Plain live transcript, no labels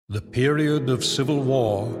The period of civil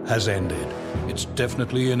war has ended. It's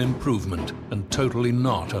definitely an improvement and totally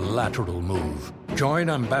not a lateral move. Join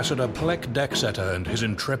Ambassador Plek Dexeter and his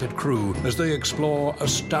intrepid crew as they explore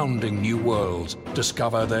astounding new worlds,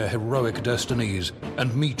 discover their heroic destinies,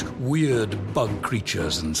 and meet weird bug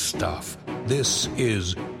creatures and stuff. This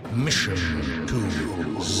is Mission to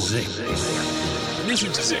Zix.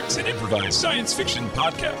 Mission to Zix, an improvised science fiction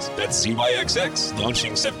podcast. That's ZYXX,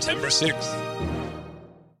 launching September 6th.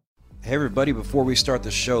 Hey everybody, before we start the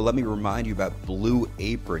show, let me remind you about Blue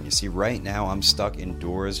Apron. You see, right now I'm stuck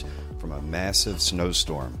indoors from a massive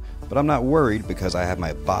snowstorm. But I'm not worried because I have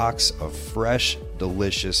my box of fresh,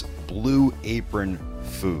 delicious Blue Apron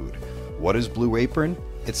food. What is Blue Apron?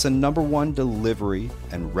 It's the #1 delivery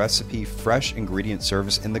and recipe fresh ingredient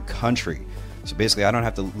service in the country. So basically, I don't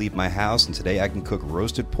have to leave my house, and today I can cook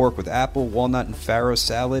roasted pork with apple, walnut, and farro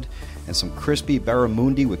salad, and some crispy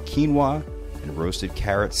barramundi with quinoa, and roasted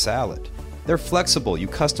carrot salad. They're flexible. You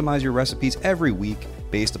customize your recipes every week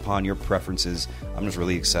based upon your preferences. I'm just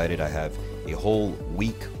really excited. I have a whole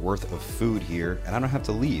week worth of food here, and I don't have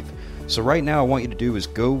to leave. So right now, I want you to do is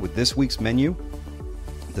go with this week's menu,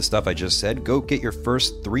 the stuff I just said. Go get your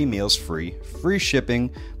first 3 meals free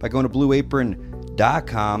shipping by going to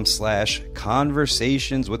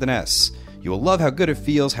blueapron.com/conversations with an S. You will love how good it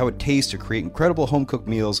feels, how it tastes to create incredible home-cooked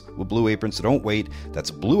meals with Blue Apron, so don't wait. That's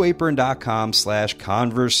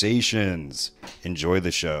blueapron.com/conversations. Enjoy the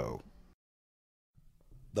show.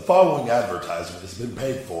 The following advertisement has been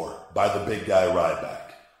paid for by the big guy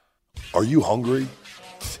Ryback. Are you hungry?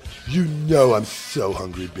 You know I'm so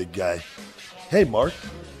hungry, big guy. Hey, Mark,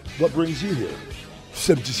 what brings you here?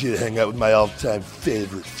 So I'm just here to hang out with my all-time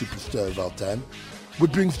favorite superstar of all time.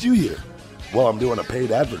 What brings you here? Well, I'm doing a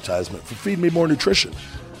paid advertisement for Feed Me More Nutrition,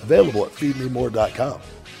 available at feedmemore.com.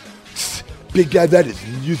 Big guy, that is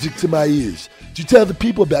music to my ears. Do you tell the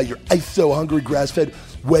people about your Ice So Hungry grass-fed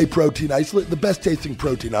whey protein isolate, the best tasting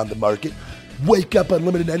protein on the market? Wake Up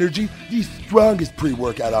Unlimited Energy, the strongest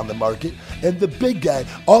pre-workout on the market, and the big guy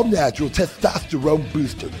all-natural testosterone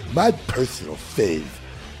booster, my personal fave.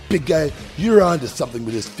 Big guy, you're on to something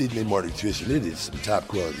with this Feed Me More Nutrition. It is some top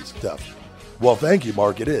quality stuff. Well, thank you,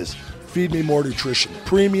 Mark. It is. Feed Me More Nutrition,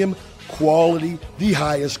 premium quality, the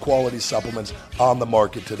highest quality supplements on the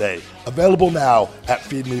market today. Available now at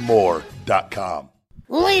feedmemore.com.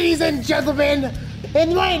 Ladies and gentlemen,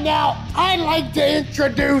 and right now I'd like to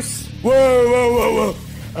introduce a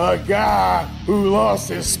guy who lost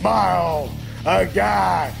his smile, a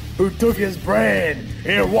guy who took his brain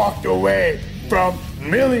and walked away from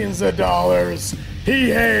millions of dollars. He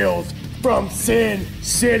hails from Sin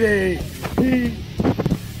City.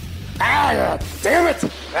 Damn it!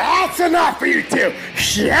 That's enough for you two!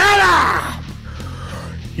 Shut up!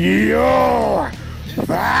 You're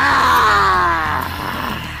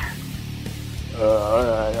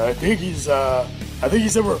I think he said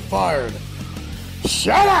we're fired.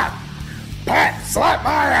 Shut up! Pat, slap my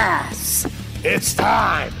ass! It's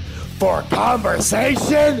time for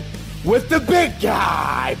conversation with the big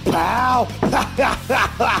guy, pal!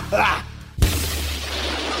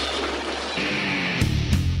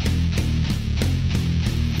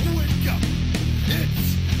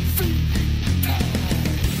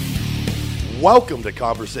 Welcome to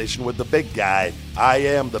Conversation with the Big Guy. I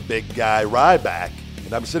am the big guy Ryback,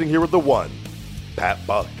 and I'm sitting here with the one, Pat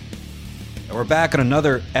Buck. And we're back on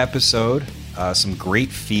another episode. Some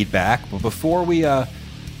great feedback. But before we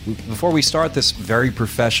start this very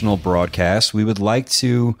professional broadcast, we would like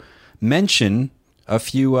to mention a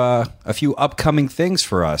few upcoming things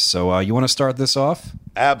for us. So you want to start this off?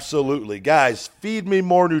 Absolutely. Guys, Feed Me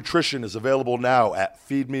More Nutrition is available now at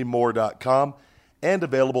feedmemore.com. and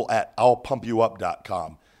available at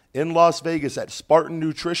I'llPumpYouUp.com. In Las Vegas at Spartan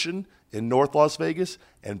Nutrition in North Las Vegas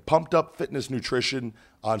and Pumped Up Fitness Nutrition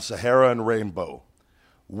on Sahara and Rainbow.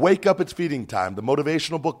 Wake Up, It's Feeding Time, the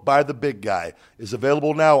motivational book by the big guy, is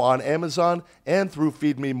available now on Amazon and through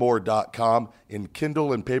feedmemore.com in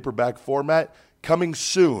Kindle and paperback format, coming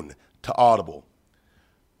soon to Audible.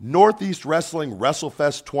 Northeast Wrestling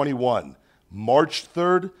WrestleFest 21, March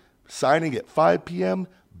 3rd, signing at 5 p.m.,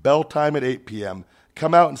 bell time at 8 p.m.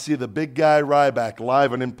 Come out and see the big guy Ryback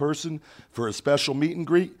live and in person for a special meet and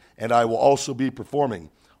greet, and I will also be performing.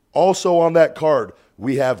 Also on that card,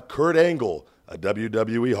 we have Kurt Angle, a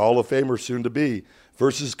WWE Hall of Famer soon to be,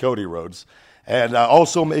 versus Cody Rhodes. And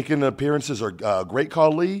also making appearances are Great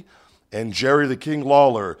Khali and Jerry the King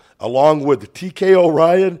Lawler, along with TK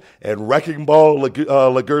O'Ryan and Wrecking Ball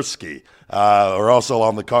Legursky, are also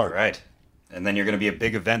on the card. Right. And then you're going to be a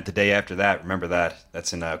big event the day after that. Remember that.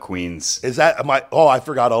 That's in Queens. Is that I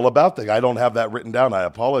forgot all about that. I don't have that written down. I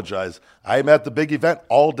apologize. I'm at the big event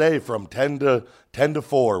all day from 10 to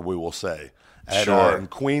 4, we will say, in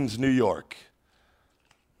Queens, New York.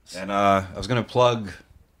 And I was going to plug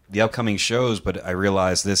the upcoming shows, but I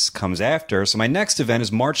realized this comes after. So my next event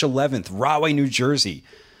is March 11th, Rahway, New Jersey,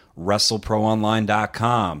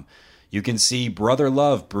 WrestleProOnline.com. You can see Brother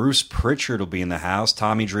Love, Bruce Pritchard will be in the house,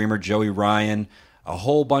 Tommy Dreamer, Joey Ryan, a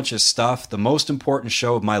whole bunch of stuff. The most important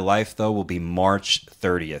show of my life, though, will be March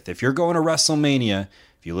 30th. If you're going to WrestleMania,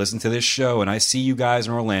 if you listen to this show and I see you guys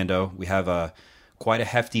in Orlando, we have quite a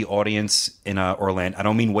hefty audience in Orlando. I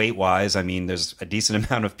don't mean weight-wise. I mean there's a decent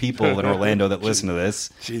amount of people in Orlando that listen to this.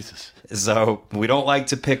 Jesus. So we don't like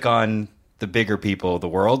to pick on the bigger people of the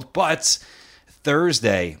world, but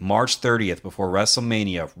Thursday, March 30th, before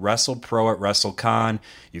WrestleMania, WrestlePro at WrestleCon.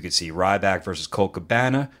 You can see Ryback versus Colt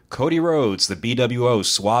Cabana, Cody Rhodes, the BWO,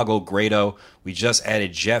 Swoggle, Grado. We just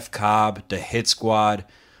added Jeff Cobb, the Hit Squad,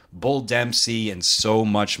 Bull Dempsey, and so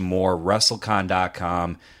much more.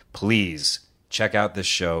 WrestleCon.com. Please check out this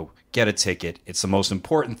show. Get a ticket. It's the most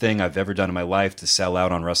important thing I've ever done in my life to sell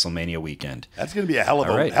out on WrestleMania weekend. That's going to be a hell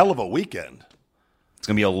of a weekend. It's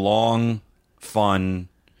going to be a long, fun,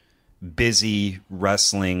 busy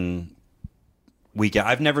wrestling weekend.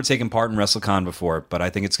 I've never taken part in WrestleCon before, but I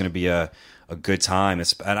think it's going to be a good time.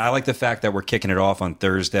 And I like the fact that we're kicking it off on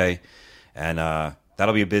Thursday, and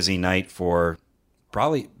that'll be a busy night for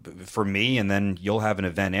me, and then you'll have an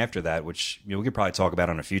event after that, which we could probably talk about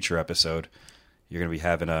on a future episode. You're going to be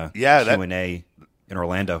having a Q&A in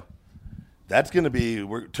Orlando. That's going to be,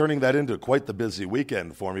 we're turning that into quite the busy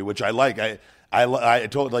weekend for me, which I like. I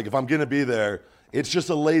told, like, if I'm going to be there, it's just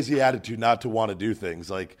a lazy attitude not to want to do things.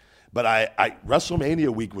 Like, but I WrestleMania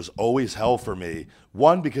week was always hell for me.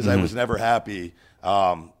 One, because I was never happy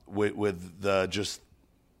with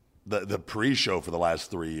the pre-show for the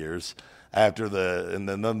last 3 years after and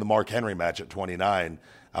then the Mark Henry match at 29.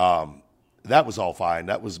 That was all fine.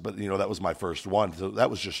 That was my first one. So that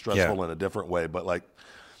was just stressful in a different way. But like,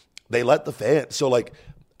 they let the fans. So like,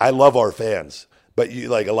 I love our fans, but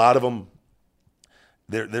a lot of them.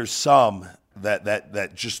 There's some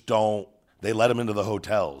that just don't. They let them into the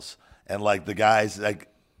hotels, and like the guys like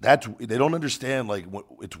that. They don't understand like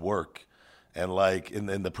it's work, and like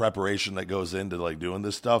in the preparation that goes into like doing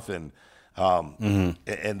this stuff, and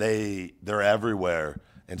they're everywhere,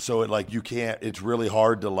 and so you can't. It's really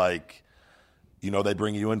hard to like. They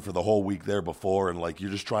bring you in for the whole week there before, and like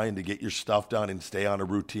you're just trying to get your stuff done and stay on a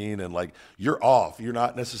routine, and like you're off. You're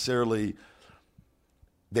not necessarily.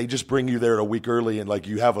 They just bring you there a week early, and like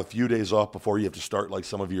you have a few days off before you have to start like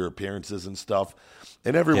some of your appearances and stuff.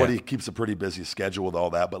 And everybody keeps a pretty busy schedule with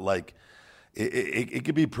all that, but like it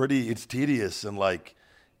could be pretty. It's tedious, and like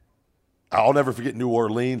I'll never forget New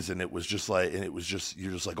Orleans, and it was just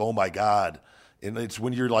you're just like, oh my God. And it's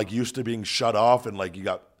when you're like used to being shut off, and like you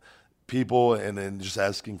got people and then just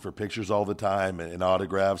asking for pictures all the time and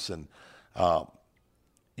autographs, and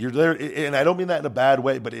you're there, and I don't mean that in a bad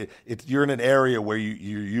way, but you're in an area where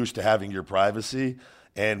you're used to having your privacy,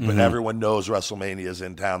 but everyone knows WrestleMania is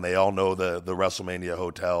in town. They all know the WrestleMania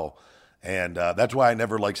hotel, and that's why I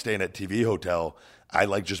never like staying at TV hotel. I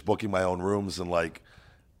like just booking my own rooms, and like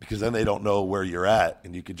because then they don't know where you're at,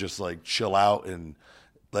 and you could just like chill out, and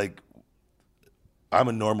like I'm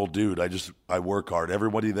a normal dude. I work hard.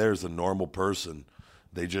 Everybody there is a normal person.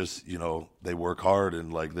 They just they work hard,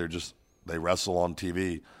 and like they wrestle on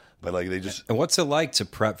TV, but like they just. And what's it like to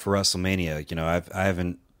prep for WrestleMania? I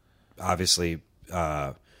haven't obviously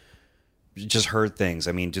just heard things.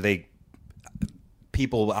 I mean,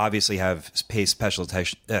 people obviously pay special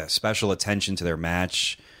attention to their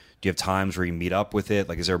match? Do you have times where you meet up with it?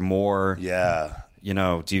 Like, is there more? Yeah.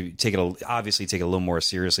 Do you take it a little more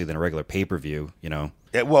seriously than a regular pay-per-view?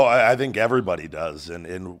 Yeah, well, I think everybody does,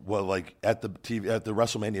 and well, like at the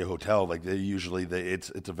WrestleMania hotel, like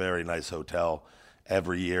it's a very nice hotel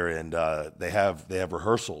every year, and they have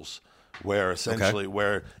rehearsals where essentially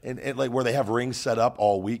where they have rings set up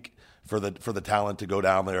all week for the talent to go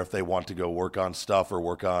down there if they want to go work on stuff or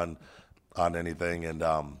work on anything, and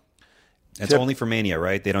it's only for Mania,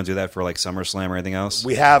 right? They don't do that for like SummerSlam or anything else?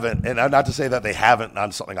 We haven't, and not to say that they haven't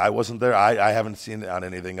on something. I wasn't there. I haven't seen it on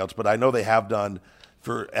anything else, but I know they have done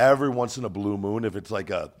for every once in a blue moon. If it's like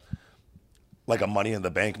a Money in the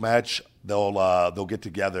Bank match, they'll get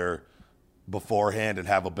together beforehand and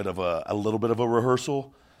have a little bit of a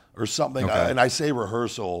rehearsal or something. Okay. And I say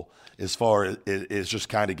rehearsal as far as it's just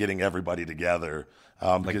kind of getting everybody together,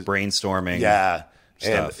 like brainstorming. Yeah.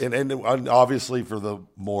 Stuff. And obviously for the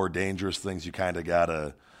more dangerous things, you kind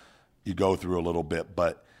of you go through a little bit,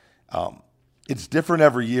 but it's different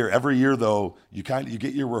every year. Every year, though, you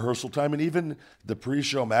get your rehearsal time, and even the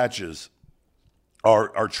pre-show matches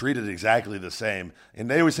are treated exactly the same. And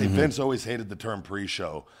they always say Vince always hated the term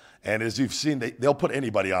pre-show, and as you've seen, they'll put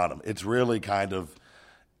anybody on them. It's really kind of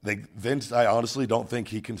Vince. I honestly don't think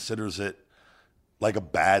he considers it like a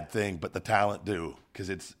bad thing, but the talent do, because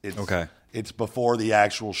it's okay. It's before the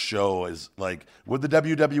actual show is like with the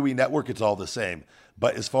WWE Network. It's all the same,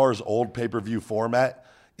 but as far as old pay-per-view format,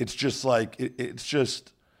 it's just like it's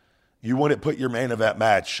just you wouldn't put your main event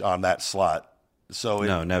match on that slot. So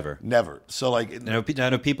no, never. So like, I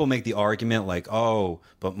know people make the argument like, oh,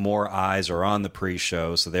 but more eyes are on the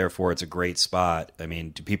pre-show, so therefore it's a great spot. I mean,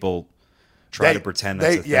 do people try to pretend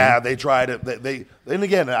that's a thing? Yeah, they try to. They and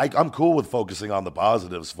again, I'm cool with focusing on the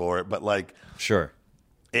positives for it, but like, sure,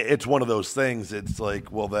 it's one of those things. It's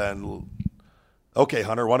like, well, then, okay,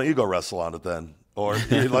 Hunter, why don't you go wrestle on it then? Or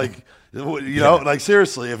like, like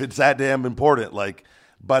seriously, if it's that damn important, like,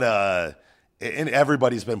 but and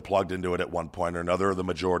everybody's been plugged into it at one point or another, the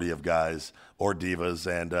majority of guys or divas,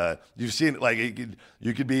 and you've seen like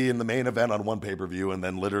you could be in the main event on one pay-per-view, and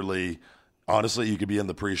then literally, honestly, you could be in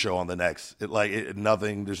the pre-show on the next.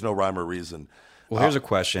 Nothing. There's no rhyme or reason. Well, here's a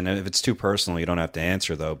question, and if it's too personal, you don't have to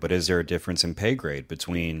answer though. But is there a difference in pay grade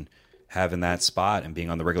between having that spot and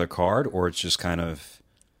being on the regular card, or it's just kind of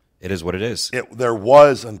it is what it is? There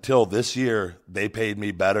was until this year. They paid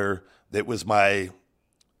me better. It was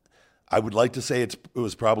I would like to say it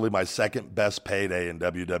was probably my second best payday in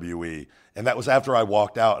WWE, and that was after I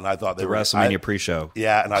walked out, and I thought they were WrestleMania pre-show.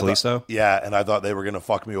 Yeah, and Kalisto? I thought they were going to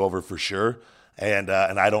fuck me over for sure, and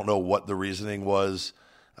I don't know what the reasoning was,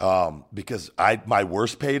 because my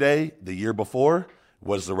worst payday the year before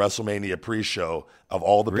was the WrestleMania pre-show of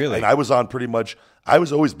all the really, and I was on pretty much. I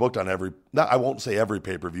was always booked on I won't say every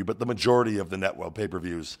pay-per-view, but the majority of the network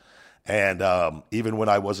pay-per-views. And even when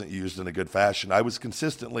I wasn't used in a good fashion, I was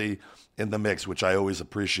consistently in the mix, which I always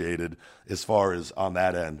appreciated as far as on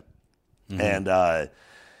that end. And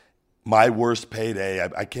my worst payday,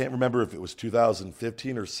 I can't remember if it was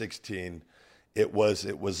 2015 or 16. It was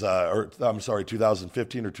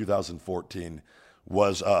 2015 or 2014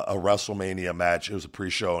 was a WrestleMania match. It was a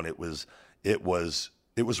pre-show, and it was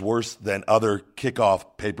worse than other kickoff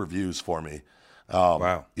pay-per-views for me.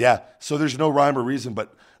 Wow. Yeah. So there's no rhyme or reason,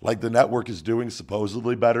 but like the network is doing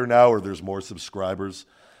supposedly better now, or there's more subscribers.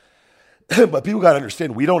 But people got to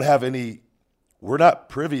understand, we're not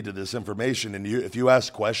privy to this information. And if you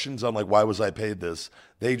ask questions on like, why was I paid this?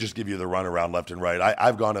 They just give you the runaround left and right.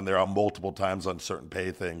 I've gone in there multiple times on certain pay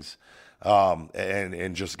things,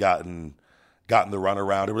 and just gotten the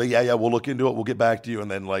runaround. And we're like, yeah, we'll look into it. We'll get back to you. And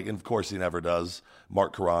then and of course he never does.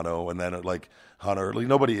 Mark Carano, and then like Hunter, like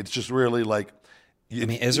nobody. It's just really like. I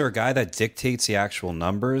mean, is there a guy that dictates the actual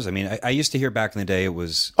numbers? I mean, I used to hear back in the day it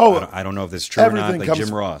was, I don't know if this is true or not, like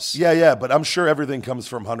Jim Ross. Yeah, but I'm sure everything comes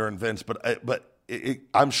from Hunter and Vince, but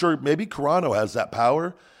I'm sure maybe Carano has that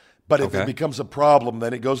power, but if it becomes a problem,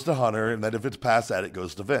 then it goes to Hunter, and then if it's past that, it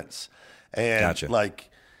goes to Vince. And gotcha.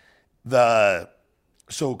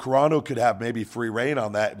 So Carano could have maybe free reign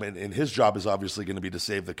on that, and his job is obviously going to be to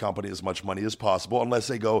save the company as much money as possible, unless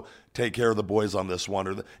they go take care of the boys on this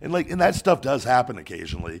one, and that stuff does happen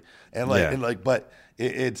occasionally, but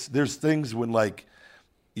there's things when like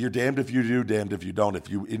you're damned if you do, damned if you don't. If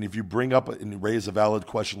you bring up and raise a valid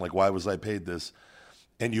question like why was I paid this,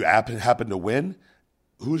 and you happen to win,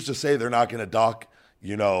 who's to say they're not going to dock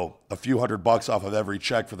a few $100 off of every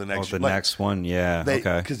check for the next next one, yeah.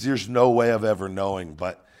 Okay. Because there's no way of ever knowing.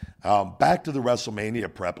 But back to the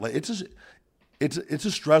WrestleMania prep, it's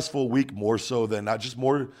a stressful week, more so than not just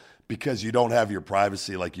more because you don't have your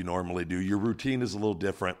privacy like you normally do. Your routine is a little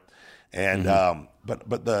different, and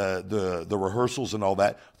but the rehearsals and all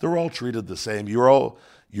that, they're all treated the same. You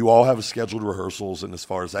all have scheduled rehearsals, and as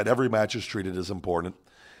far as that, every match is treated as important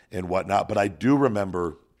and whatnot. But I do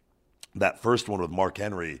remember. That first one with Mark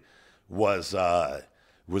Henry was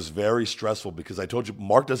very stressful because I told you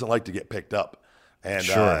Mark doesn't like to get picked up, and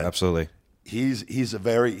sure, absolutely. He's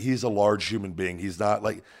a large human being. He's not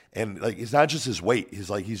it's not just his weight.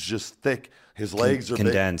 He's just thick. His legs are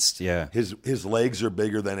condensed. big. Yeah, his legs are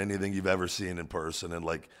bigger than anything you've ever seen in person. And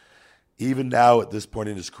even now at this point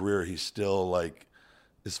in his career, he's still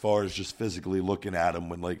as far as just physically looking at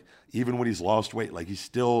him even when he's lost weight, he's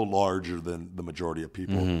still larger than the majority of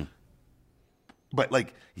people. Mm-hmm. But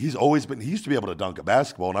he used to be able to dunk a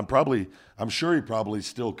basketball, and I'm sure he probably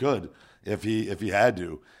still could if he had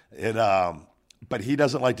to. And but he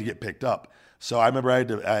doesn't like to get picked up. So I remember I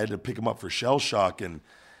had to pick him up for Shell Shock, and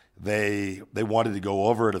they wanted to go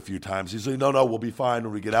over it a few times. He's like, no, we'll be fine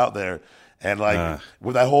when we get out there. And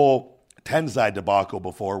with that whole Tensai debacle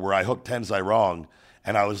before where I hooked Tensai wrong.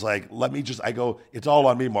 And I was like, it's all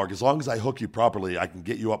on me, Mark. As long as I hook you properly, I can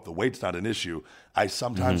get you up. The weight's not an issue. I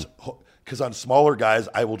sometimes, because on smaller guys,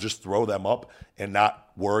 I will just throw them up and not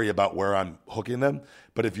worry about where I'm hooking them.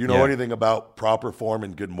 But if you know anything about proper form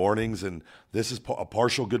and good mornings, and this is a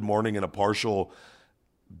partial good morning and a partial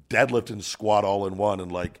deadlift and squat all in one.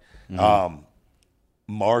 And like,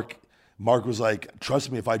 Mark was like,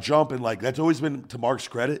 trust me, if I jump, and like, that's always been to Mark's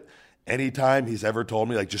credit. Anytime he's ever told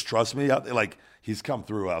me, like, just trust me out there, like, he's come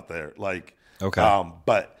through out there. Like,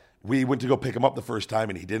 but we went to go pick him up the first time,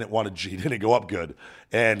 and he didn't go up good.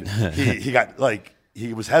 And he got, like,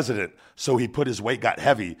 he was hesitant. So he put his weight, got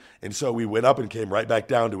heavy. And so we went up and came right back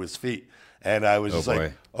down to his feet. And I was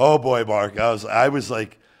like, oh boy, Mark. I was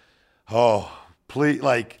like, oh, please,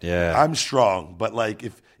 like, I'm strong. But like,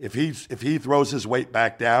 if he throws his weight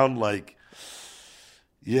back down, like,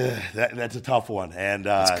 yeah, that's a tough one, and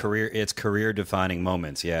it's career defining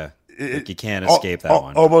moments. Yeah, like you can't escape that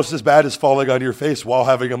one. Almost as bad as falling on your face while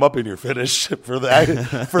having him up in your finish for the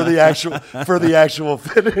actual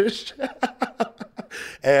finish.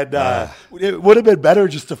 And it would have been better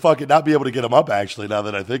just to fucking not be able to get him up. Actually, now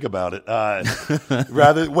that I think about it,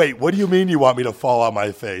 wait, what do you mean you want me to fall on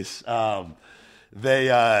my face? But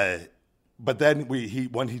then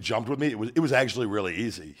when he jumped with me, it was actually really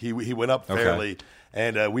easy. He went up fairly.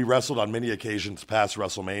 And we wrestled on many occasions past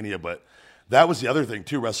WrestleMania, but that was the other thing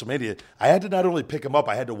too, WrestleMania. I had to not only pick him up,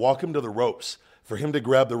 I had to walk him to the ropes for him to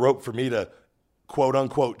grab the rope for me to, quote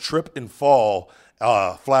unquote, trip and fall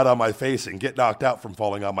flat on my face and get knocked out from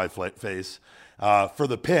falling on my face. For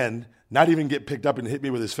the pin, not even get picked up and hit me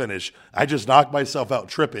with his finish. I just knocked myself out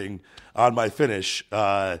tripping on my finish.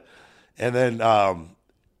 And then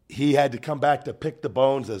he had to come back to pick the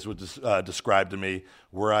bones, as was described to me,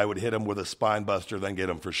 where I would hit him with a spine buster, then get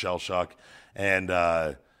him for shell shock, and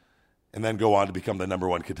then go on to become the number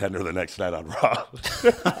one contender the next night on Raw.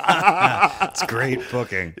 It's great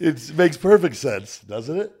booking. It makes perfect sense,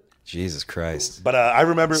 doesn't it? Jesus Christ! But I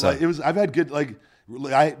remember I've had good me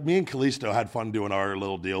and Kalisto had fun doing our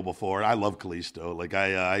little deal before. I love Kalisto. Like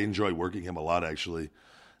I enjoy working him a lot actually,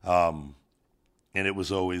 and it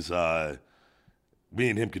was always. Me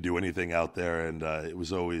and him could do anything out there, and it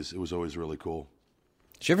was always really cool.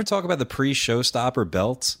 Did you ever talk about the pre-showstopper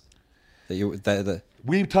belts?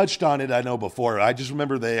 We touched on it, I know, before. I just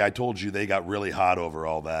remember I told you they got really hot over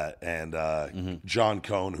all that, and John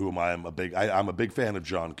Cone, whom I'm a big fan of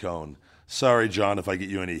John Cone. Sorry, John, if I get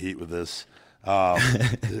you any heat with this,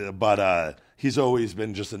 but he's always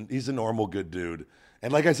been he's a normal good dude,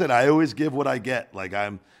 and like I said, I always give what I get. Like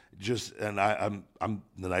I'm the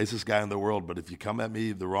nicest guy in the world, but if you come at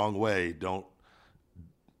me the wrong way, don't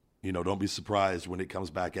be surprised when it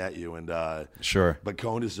comes back at you. And sure. But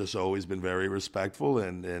Cone has just always been very respectful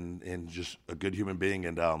and just a good human being.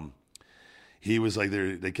 And he was like,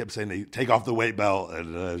 they kept saying they take off the weight belt,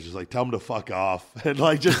 and I was just like, tell him to fuck off. And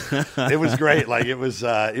like, just it was great. Like it was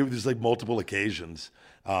just like multiple occasions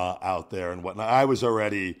out there and whatnot. I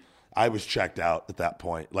was checked out at that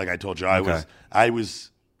point. Like I told you, I was.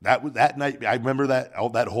 That night, I remember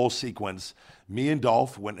that whole sequence. Me and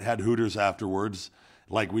Dolph went and had Hooters afterwards.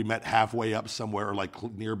 Like we met halfway up somewhere, like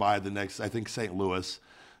nearby the next, I think St. Louis,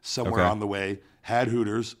 somewhere on the way. Had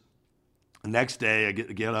Hooters. The next day, I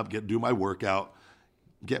get up, do my workout,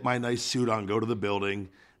 get my nice suit on, go to the building,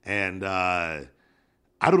 and I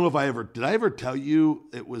don't know if did I ever tell you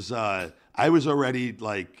it was I was already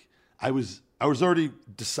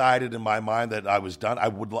decided in my mind that I was done. I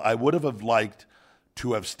would have liked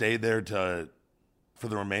to have stayed there for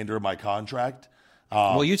the remainder of my contract.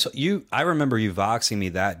 Well, I remember you voxing me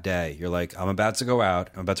that day. You're like, I'm about to go out.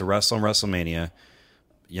 I'm about to wrestle in WrestleMania.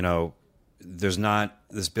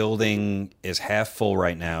 This building is half full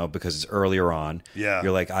right now because it's earlier on. Yeah.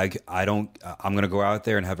 You're like, I'm going to go out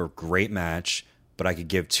there and have a great match, but I could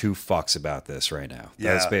give two fucks about this right now.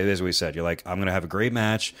 Yeah. That's what we said. You're like, I'm going to have a great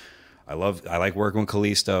match. I like working with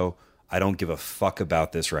Kalisto. I don't give a fuck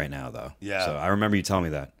about this right now, though. Yeah. So I remember you telling me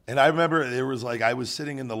that. And I remember there was I was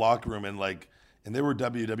sitting in the locker room and there were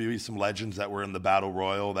WWE, some legends that were in the Battle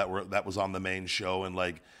Royal that was on the main show, and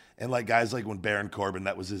guys like when Baron Corbin,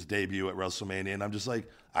 that was his debut at WrestleMania, and I'm just like,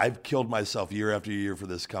 I've killed myself year after year for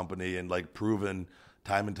this company and proven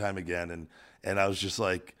time and time again, and I was just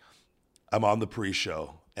like, I'm on the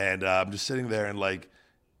pre-show, and I'm just sitting there and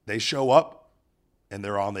they show up. And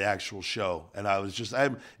they're on the actual show. And I was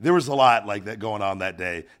there was a lot like that going on that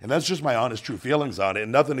day. And that's just my honest, true feelings on it.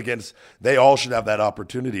 And nothing against, they all should have that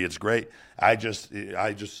opportunity. It's great. I just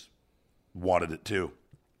wanted it too.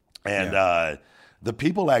 And the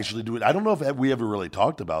people actually do it. I don't know if we ever really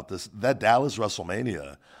talked about this. That Dallas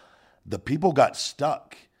WrestleMania, the people got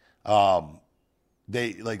stuck.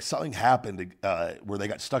 They like something happened where they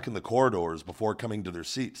got stuck in the corridors before coming to their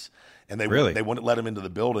seats, and they wouldn't let them into the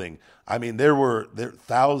building. I mean, there were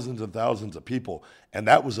thousands and thousands of people, and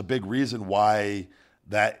that was a big reason why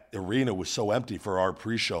that arena was so empty for our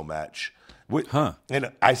pre-show match.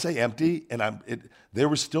 And I say empty, and there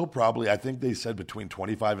was still probably, I think they said between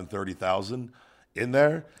 25 and 30,000 in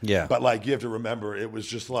there. Yeah. But like you have to remember, it was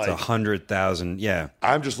just like 100,000. Yeah.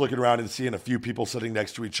 I'm just looking around and seeing a few people sitting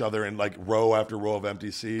next to each other and like row after row of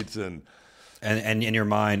empty seats, and in your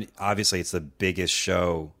mind, obviously, it's the biggest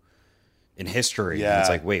show in history. Yeah. And it's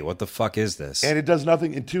like, wait, what the fuck is this? And it does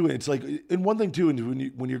nothing. And two, it's like, and one thing too,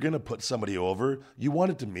 and when you're gonna put somebody over, you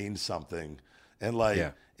want it to mean something, and like,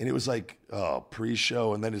 and it was like, oh,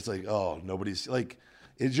 pre-show, and then it's like, oh, nobody's like.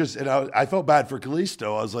 It's just, and I felt bad for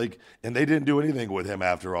Kalisto. I was like, and they didn't do anything with him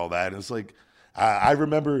after all that. And it's like, I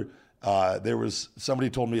remember there was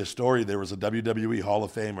somebody told me a story. There was a WWE Hall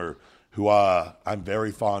of Famer who I'm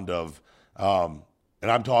very fond of, and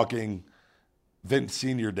I'm talking Vince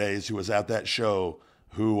Senior days, who was at that show,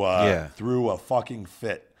 who threw a fucking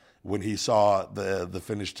fit when he saw the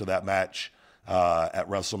finish to that match at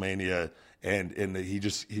WrestleMania, and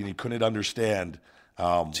he couldn't understand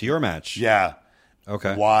to your match,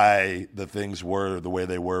 Okay. Why the things were the way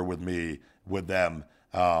they were with me, with them,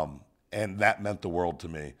 and that meant the world to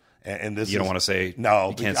me. And this, you don't want to say no.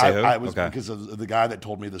 You can't say who? I was because of the guy that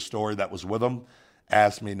told me the story that was with him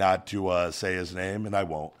asked me not to say his name, and I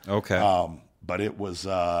won't. Okay. But it was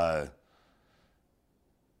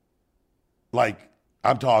like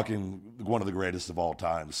I'm talking one of the greatest of all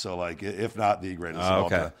time. So like, if not the greatest of all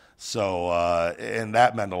time. So and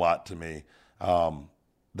that meant a lot to me.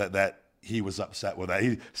 That. He was upset with that.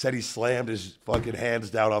 He said he slammed his fucking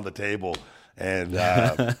hands down on the table, and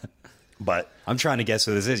but I'm trying to guess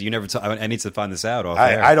who this is. You never. I need to find this out.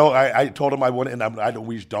 I don't. I told him I wouldn't, and I don't.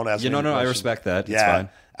 We don't ask. No. I respect that. Yeah, it's fine.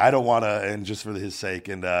 I don't want to, and just for his sake,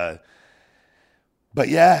 and but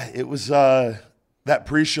yeah, it was that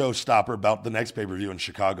pre-show stopper about the next pay-per-view in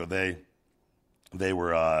Chicago. They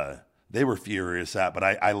were furious at, but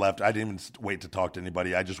I left. I didn't even wait to talk to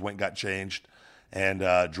anybody. I just went, got changed,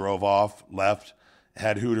 and drove off, left,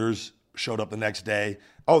 had Hooters, showed up the next day.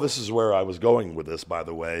 Oh, this is where I was going with this, by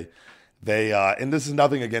the way. They and this is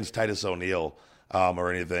nothing against Titus O'Neil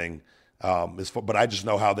or anything, but I just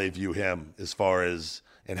know how they view him as far as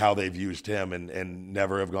and how they've used him and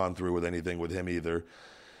never have gone through with anything with him either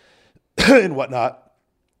and whatnot.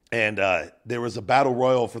 And there was a battle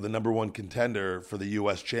royal for the number one contender for the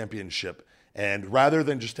U.S. Championship. And rather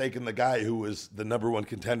than just taking the guy who was the number one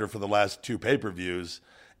contender for the last two pay-per-views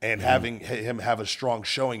and having him have a strong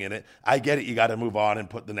showing in it, I get it. You got to move on and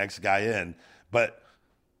put the next guy in. But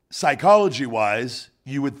psychology-wise,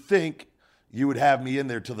 you would think you would have me in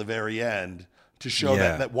there till the very end to show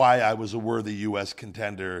that why I was a worthy U.S.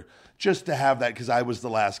 contender, just to have that because I was the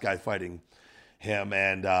last guy fighting him.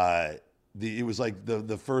 And it was like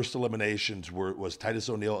the first eliminations was Titus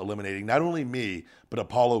O'Neil eliminating not only me but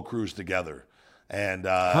Apollo Crews together, and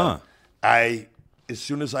as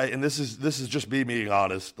soon as and this is just me being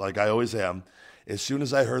honest, like I always am. As soon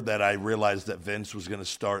as I heard that, I realized that Vince was going to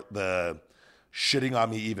start the shitting on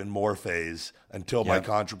me even more phase until my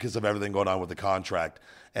contract, because of everything going on with the contract.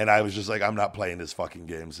 And I was just like, I'm not playing his fucking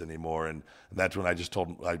games anymore. And that's when I just told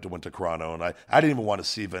him, I went to Chrono, and I didn't even want to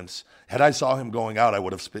see Vince. Had I saw him going out, I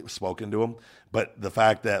would have spoken to him. But the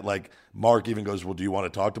fact that like Mark even goes, well, do you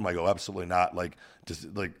want to talk to him? I go, absolutely not. Like,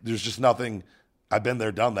 just like, there's just nothing. I've been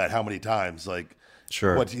there, done that. How many times? Like,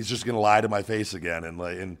 sure. What, he's just going to lie to my face again. And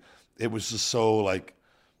like, and it was just so like,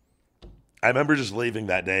 I remember just leaving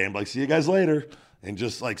that day and like, see you guys later. And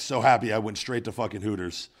just like so happy I went straight to fucking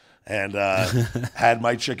Hooters and had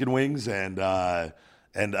my chicken wings, and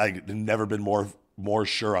I'd never been more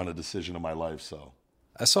sure on a decision in my life. So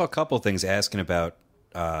I saw a couple of things asking about,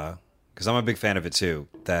 because I'm a big fan of it too,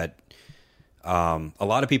 that a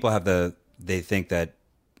lot of people they think that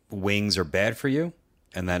wings are bad for you,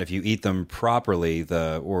 and that if you eat them properly,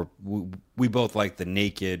 we both like the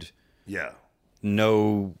naked,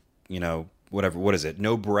 no, what is it?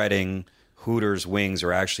 No breading Hooters wings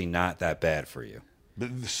are actually not that bad for you.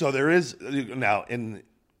 So there is now in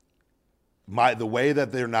the way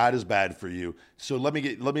that they're not as bad for you. So let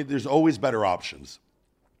me there's always better options.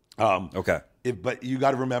 Okay. But you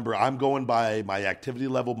got to remember, I'm going by my activity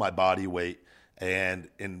level, my body weight, and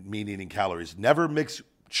me eating calories. Never mix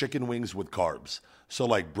chicken wings with carbs. So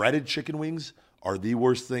like breaded chicken wings are the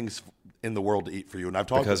worst things in the world to eat for you. And I've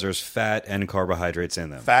talked because there's fat and carbohydrates in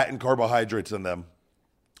them. Fat and carbohydrates in them,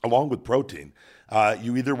 along with protein.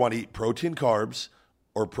 You either want to eat protein carbs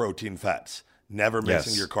or protein fats. never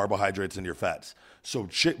mixing your carbohydrates and your fats. So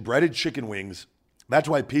breaded chicken wings, that's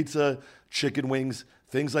why pizza, chicken wings,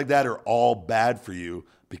 things like that are all bad for you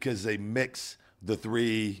because they mix the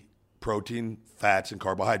 3 protein, fats, and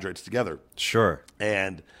carbohydrates together. Sure.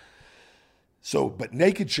 And so, but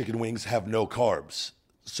naked chicken wings have no carbs.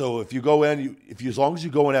 So if you go in, as long as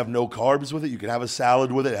you go and have no carbs with it, you can have a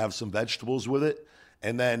salad with it, have some vegetables with it,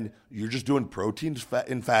 and then you're just doing proteins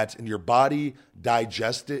and fats, and your body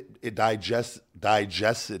digests it. It digests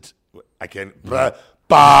it. I can't.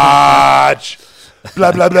 Botch.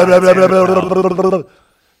 Blah blah blah blah blah blah blah blah blah.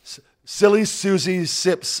 Silly Susie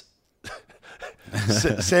sips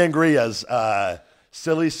sangrias.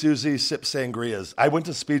 Silly Susie sips sangrias. I went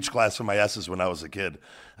to speech class for my S's when I was a kid.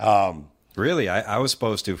 Really? I was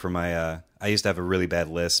supposed to for my, I used to have a really bad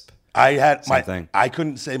lisp. I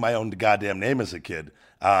couldn't say my own goddamn name as a kid.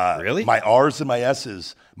 Really? My R's and my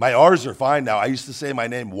S's. My R's are fine now. I used to say my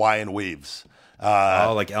name Y and Weaves.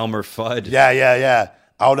 Like Elmer Fudd. Yeah.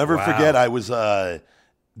 I'll never forget. I was, I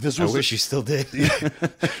wish you still did.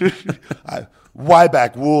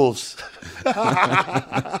 Ryback Wolves.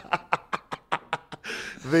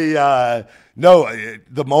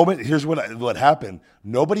 The moment, here's what happened.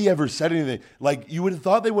 Nobody ever said anything. Like, you would have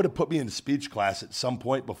thought they would have put me in speech class at some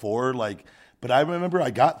point before, but I remember I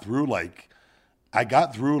got through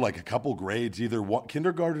a couple grades, either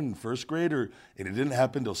kindergarten and first grade, and it didn't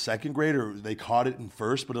happen till second grade, or they caught it in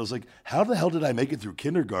first, but I was like, how the hell did I make it through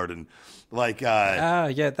kindergarten?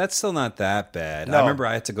 Yeah, that's still not that bad. No. I remember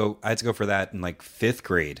I had to go for that in fifth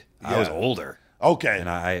grade. Yeah. I was older. Okay.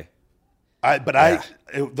 And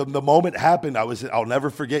the moment happened, I'll never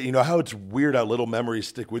forget. You know how it's weird how little memories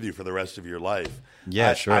stick with you for the rest of your life?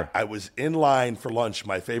 Yeah, sure. I was in line for lunch,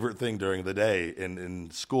 my favorite thing during the day in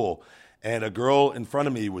school, and a girl in front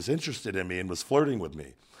of me was interested in me and was flirting with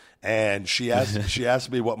me. And she asked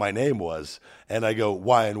me what my name was, and I go,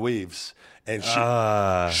 Wyan Weaves. And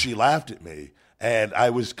she laughed at me, and I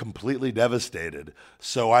was completely devastated.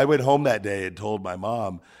 So I went home that day and told my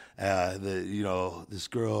mom that, this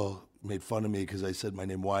girl made fun of me because I said my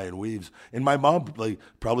name Wyan Weaves, and my mom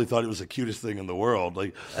probably thought it was the cutest thing in the world,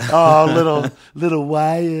 oh little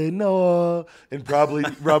Wyan, no, and probably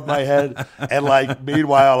rubbed my head, and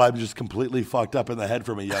meanwhile I'm just completely fucked up in the head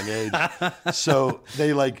from a young age. So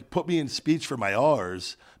they put me in speech for my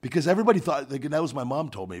R's because everybody thought, that was my mom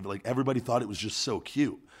told me, but everybody thought it was just so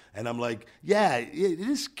cute. And I'm like, yeah, it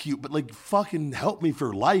is cute, but fucking help me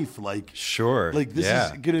for life. Sure. This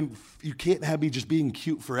is you can't have me just being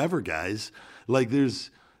cute forever, guys. There's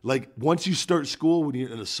once you start school, when you're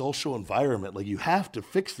in a social environment, you have to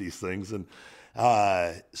fix these things. And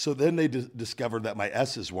so then they discovered that my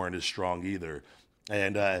S's weren't as strong either.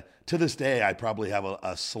 And to this day, I probably have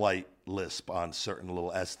a slight lisp on certain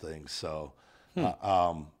little S things. So,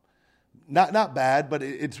 Not bad, but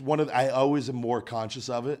it's one of I always am more conscious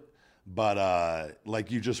of it. But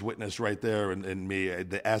you just witnessed right there, and me,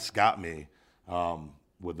 the S got me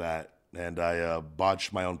with that, and I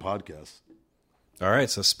botched my own podcast. All right,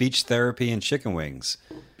 so speech therapy and chicken wings.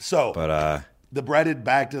 So, but the breaded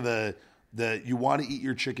back to the you want to eat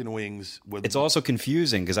your chicken wings with. It's also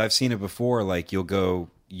confusing because I've seen it before. You'll go,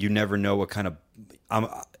 you never know what kind of.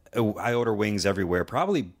 I order wings everywhere,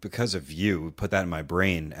 probably because of you. Put that in my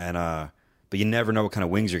brain, and but you never know what kind of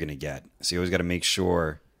wings you're going to get. So you always got to make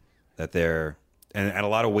sure that they're, and a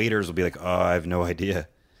lot of waiters will be like, oh, I have no idea.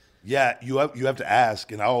 Yeah, you have to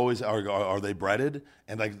ask, and I always are they breaded?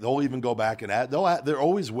 And they'll even go back and ask. They're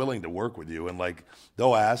always willing to work with you, and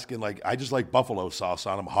they'll ask, and I just like buffalo sauce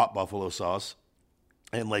on them, hot buffalo sauce,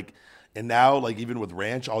 and now even with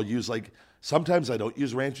ranch, I'll use sometimes I don't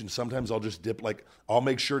use ranch, and sometimes I'll just dip I'll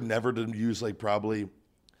make sure never to use probably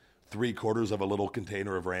 3/4 of a little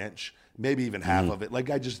container of ranch, maybe even half of it.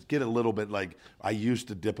 I just get a little bit. I used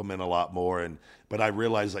to dip them in a lot more, but I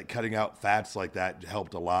realized cutting out fats like that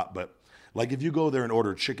helped a lot. But if you go there and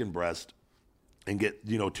order chicken breast and get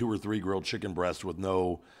 2 or 3 grilled chicken breast with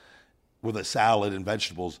a salad and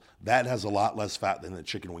vegetables, that has a lot less fat than the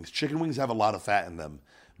chicken wings. Chicken wings have a lot of fat in them,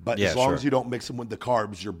 but as long as you don't mix them with the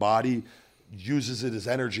carbs, your body uses it as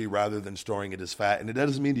energy rather than storing it as fat. And it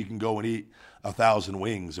doesn't mean you can go and eat 1,000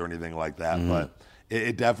 wings or anything like that, but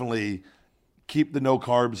it definitely keep the no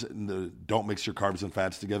carbs and don't mix your carbs and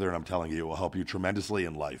fats together. And I'm telling you, it will help you tremendously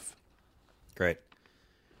in life. Great.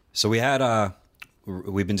 So we've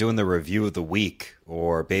been doing the review of the week,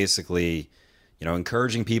 or basically,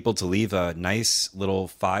 encouraging people to leave a nice little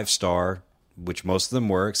 5-star, which most of them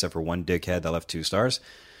were, except for one dickhead that left 2 stars.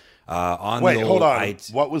 Wait, hold on.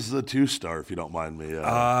 What was the 2-star, if you don't mind me?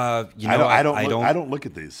 I don't look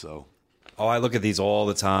at these, so. Oh, I look at these all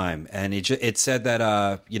the time, and it said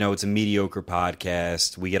that it's a mediocre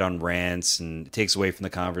podcast. We get on rants and it takes away from the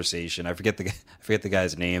conversation. I forget the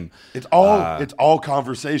guy's name. It's all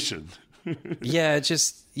conversation. Yeah,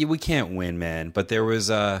 we can't win, man. But there was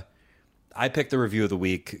I picked the review of the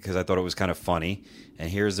week because I thought it was kind of funny, and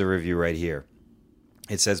here's the review right here.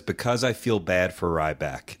 It says, "Because I feel bad for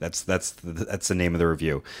Ryback." That's the name of the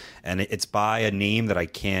review, and it's by a name that I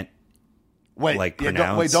can't.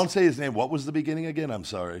 Don't say his name. What was the beginning again? I'm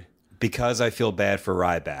sorry. Because I feel bad for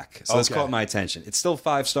Ryback. So this caught my attention. It's still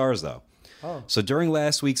 5 stars, though. Oh. So during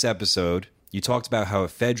last week's episode, you talked about how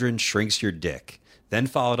ephedrine shrinks your dick, then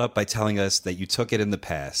followed up by telling us that you took it in the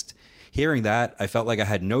past. Hearing that, I felt like I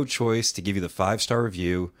had no choice to give you the 5-star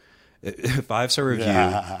review. 5-star review.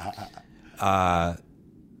 To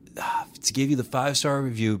give you the 5-star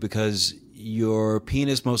review because your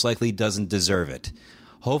penis most likely doesn't deserve it.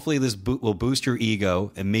 Hopefully this will boost your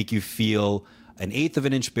ego and make you feel an eighth of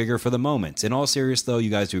an inch bigger for the moment. In all seriousness, though,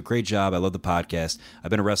 you guys do a great job. I love the podcast.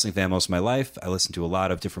 I've been a wrestling fan most of my life. I listen to a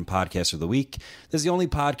lot of different podcasts of the week. This is the only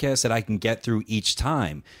podcast that I can get through each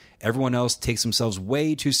time. Everyone else takes themselves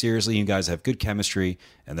way too seriously. You guys have good chemistry,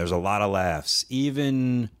 and there's a lot of laughs.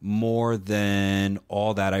 Even more than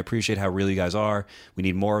all that, I appreciate how real you guys are. We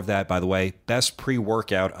need more of that, by the way. Best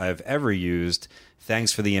pre-workout I've ever used.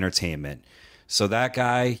 Thanks for the entertainment. So that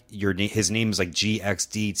guy, his name is like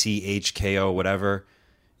GXDTHKO, whatever.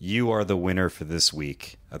 You are the winner for this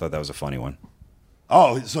week. I thought that was a funny one.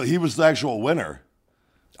 Oh, so he was the actual winner.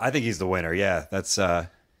 I think he's the winner. Yeah, that's. I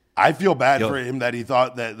feel bad for him that he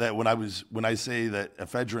thought that when I say that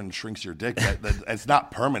ephedrine shrinks your dick, that it's not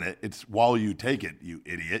permanent. It's while you take it, you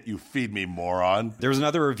idiot. You feed me, moron. There was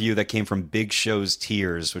another review that came from Big Show's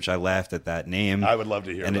Tears, which I laughed at that name. I would love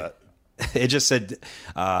to hear that. It just said,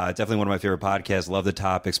 definitely one of my favorite podcasts. Love the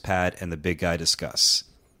topics Pat and the big guy discuss.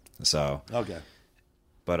 So okay,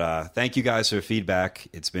 but thank you guys for the feedback.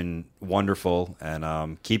 It's been wonderful,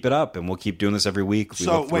 and keep it up. And we'll keep doing this every week.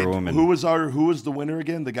 So wait, who was the winner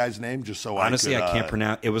again? The guy's name, just so honestly, I can't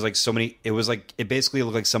pronounce. It was like so many. It was like it basically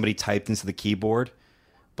looked like somebody typed into the keyboard.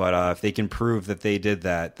 But if they can prove that they did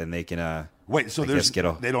that, then they can. Wait, so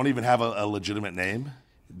they don't even have a legitimate name.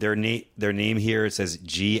 Their name here, it says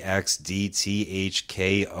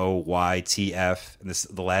GXDTHKOYTF, and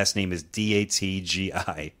the last name is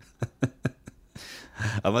DATGI.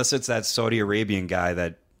 Unless it's that Saudi Arabian guy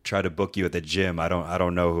that tried to book you at the gym, I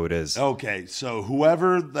don't know who it is. Okay, so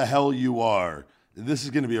whoever the hell you are, this is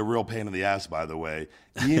going to be a real pain in the ass, by the way.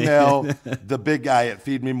 Email the big guy at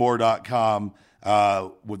feedmemore.com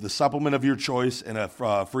with the supplement of your choice and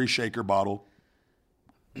a free shaker bottle.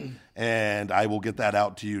 And I will get that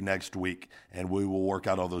out to you next week, and we will work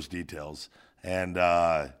out all those details. And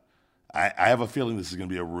I have a feeling this is going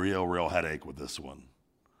to be a real headache with this one.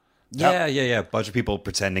 Yeah. A bunch of people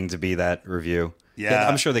pretending to be that review. Yeah,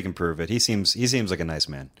 I'm sure they can prove it. He seems like a nice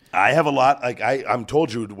man. I have a lot. Like I'm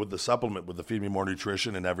told you with the supplement, with the Feed Me More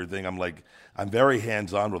Nutrition and everything. I'm very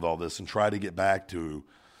hands on with all this and try to get back to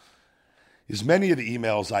as many of the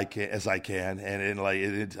emails as I can, and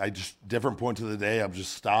I just different points of the day, I'm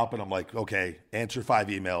just stop and I'm like, okay, answer 5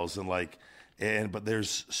 emails but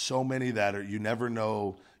there's so many that you never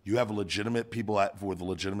know. You have legitimate people with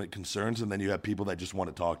legitimate concerns, and then you have people that just want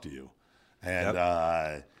to talk to you, and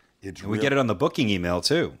we get it on the booking email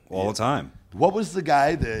too all the time. What was the guy?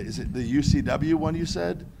 Is it the UCW one you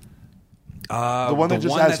said? The one that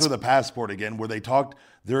just asked for the passport again, where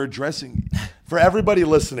they're addressing, for everybody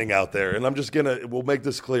listening out there, and we'll make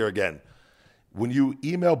this clear again. When you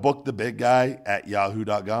email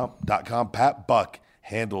bookthebigguy@yahoo.com, Pat Buck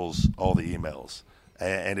handles all the emails.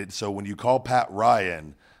 And so when you call Pat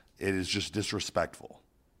Ryan, it is just disrespectful.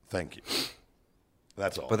 Thank you.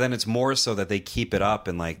 That's all. But then it's more so that they keep it up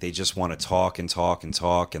and they just want to talk and talk and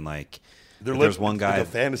talk and there's one guy with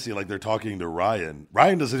a fantasy like they're talking to Ryan.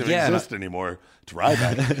 Ryan doesn't even exist anymore. It's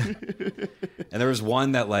Ryback. And there was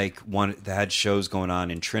one that that had shows going on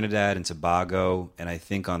in Trinidad and Tobago, and I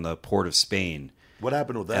think on the Port of Spain. What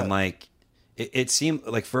happened with that? And it seemed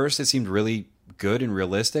first it seemed really good and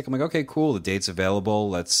realistic. I'm like, okay, cool. The date's available.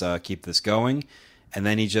 Let's keep this going. And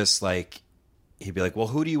then he just he'd be like, well,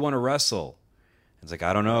 who do you want to wrestle? And it's like,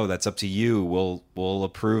 I don't know. That's up to you. We'll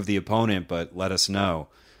approve the opponent, but let us know.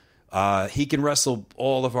 He can wrestle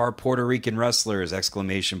all of our Puerto Rican wrestlers! ! I'm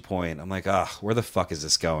like, where the fuck is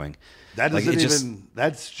this going? That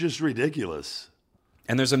that's just ridiculous.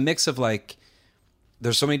 And there's a mix of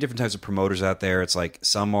there's so many different types of promoters out there. It's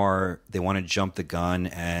some they want to jump the gun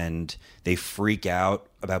and they freak out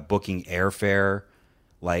about booking airfare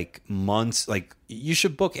months. You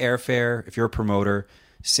should book airfare if you're a promoter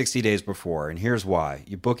 60 days before. And here's why.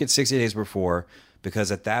 You book it 60 days before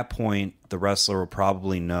because at that point, the wrestler will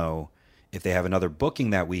probably know if they have another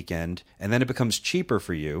booking that weekend, and then it becomes cheaper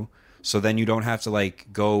for you. So then you don't have to like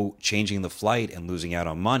go changing the flight and losing out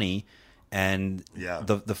on money. And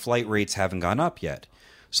the flight rates haven't gone up yet.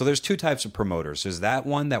 So there's two types of promoters. There's that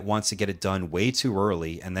one that wants to get it done way too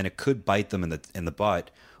early, and then it could bite them in the butt.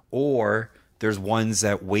 Or there's ones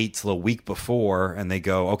that wait till a week before and they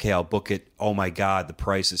go, okay, I'll book it. Oh my God, the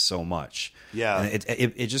price is so much. Yeah. And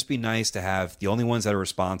it'd just be nice to have the only ones that are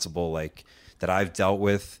responsible, like that I've dealt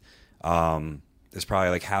with. There's probably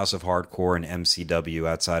like House of Hardcore and MCW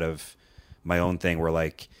outside of my own thing where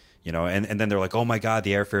like, you know, and then they're like, oh my God,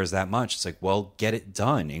 the airfare is that much. It's like, well, get it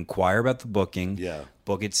done. Inquire about the booking. Yeah.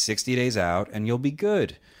 Book it 60 days out and you'll be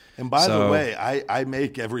good. And by the way, I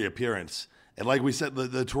make every appearance. And like we said,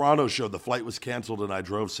 the Toronto show, the flight was canceled and I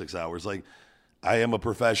drove 6 hours. Like, I am a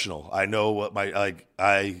professional. I know what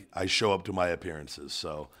I show up to my appearances.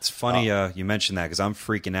 So it's funny you mentioned that because I'm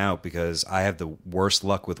freaking out because I have the worst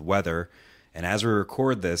luck with weather. And as we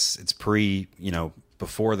record this, it's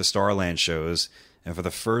before the Starland shows. And for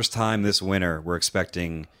the first time this winter, we're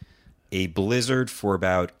expecting a blizzard for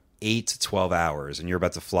about 8 to 12 hours. And you're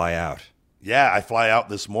about to fly out. Yeah, I fly out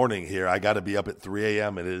this morning here. I got to be up at 3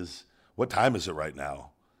 a.m. It is, what time is it right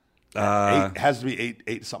now? It has to be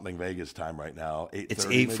 8 something Vegas time right now. It's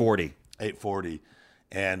 8:40. 8:40.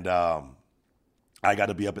 And I got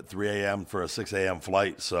to be up at 3 a.m. for a 6 a.m.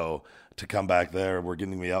 flight. So to come back there, we're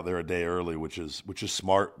getting me out there a day early, which is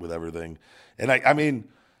smart with everything. And I mean,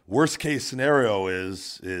 worst case scenario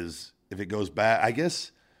is if it goes bad, I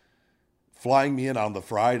guess flying me in on the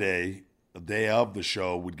Friday, the day of the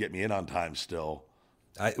show, would get me in on time still.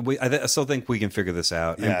 I still think we can figure this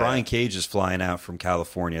out. Yeah. And Brian Cage is flying out from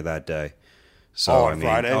California that day. So on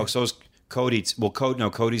Friday? Oh, so is Cody. Well,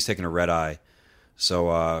 Cody's taking a red eye.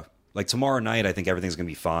 So like tomorrow night, I think everything's going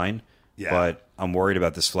to be fine. Yeah. But I'm worried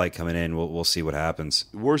about this flight coming in. We'll see what happens.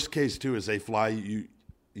 Worst case too is they fly you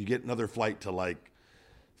get another flight to like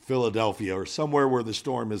Philadelphia or somewhere where the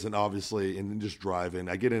storm isn't obviously, and then just drive in.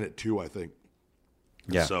 I get in at 2, I think.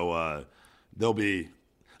 Yeah. So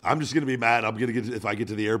I'm just going to be mad. I'm going to if I get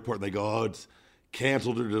to the airport and they go, oh, it's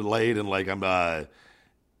canceled or delayed. And like, I'm,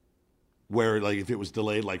 where like if it was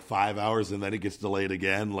delayed like 5 hours and then it gets delayed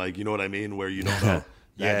again, like, you know what I mean? Where you don't know.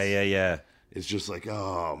 Yeah. It's just like,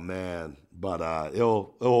 oh man, but,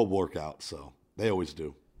 it'll work out. So they always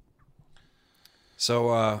do.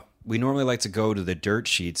 So, we normally like to go to the dirt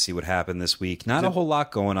sheet, see what happened this week. Not a whole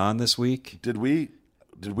lot going on this week. Did we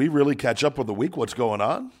really catch up with the week? What's going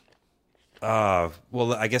on?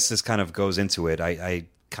 Well, I guess this kind of goes into it. I'm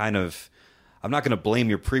not going to blame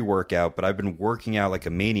your pre-workout, but I've been working out like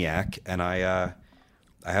a maniac, and I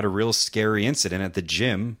had a real scary incident at the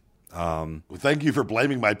gym. Well, thank you for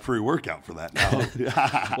blaming my pre-workout for that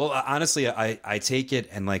now. Well, honestly, I take it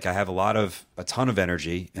and like I have a ton of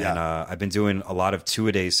energy, and I've been doing a lot of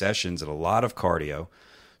 2-a-day sessions and a lot of cardio.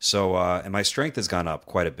 So, and my strength has gone up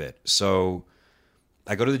quite a bit. So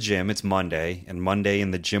I go to the gym. It's Monday, and Monday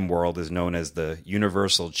in the gym world is known as the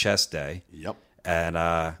Universal Chest Day. Yep. And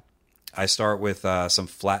I start with some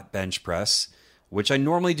flat bench press, which I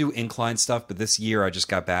normally do incline stuff, but this year I just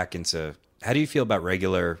got back into. How do you feel about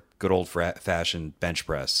regular, good old fashioned bench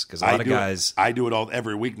press? Because a lot of guys, I do it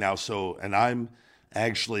every week now. So, and I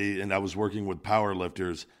was working with power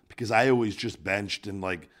lifters because I always just benched and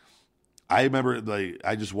like. I remember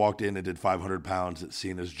I just walked in and did 500 pounds at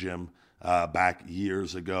Cena's gym. Back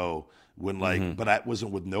years ago when but I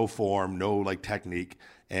wasn't with no form, no like technique.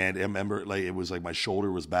 And I remember like, it was like my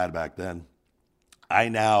shoulder was bad back then. I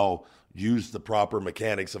now use the proper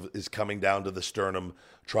mechanics is coming down to the sternum,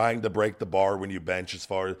 trying to break the bar when you bench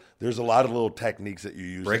there's a lot of little techniques that you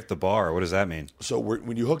use. Break the bar. What does that mean? So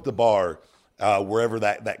when you hook the bar, wherever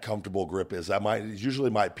that comfortable grip is, it's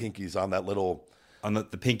usually my pinkies on that little, on the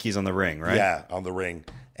pinkies on the ring, right? Yeah, on the ring.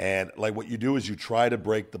 And like what you do is you try to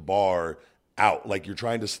break the bar out. Like you're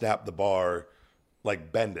trying to snap the bar,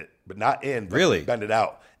 like bend it, but not in, but really bend it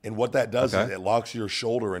out. And what that does is it locks your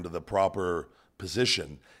shoulder into the proper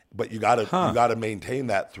position. But you gotta maintain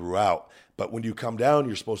that throughout. But when you come down,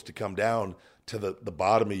 you're supposed to come down to the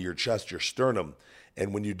bottom of your chest, your sternum.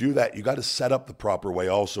 And when you do that, you got to set up the proper way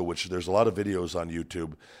also, which there's a lot of videos on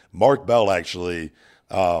YouTube. Mark Bell actually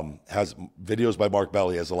has videos by Mark Bell.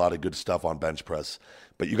 He has a lot of good stuff on bench press.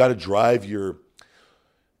 But you got to drive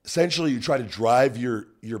essentially you try to drive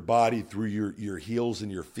your body through your heels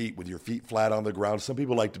and your feet with your feet flat on the ground. Some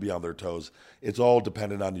people like to be on their toes. It's all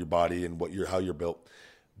dependent on your body and how you're built.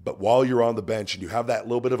 But while you're on the bench and you have that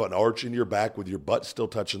little bit of an arch in your back with your butt still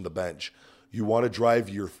touching the bench, you want to drive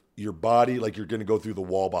your body like you're going to go through the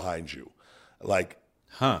wall behind you. Like,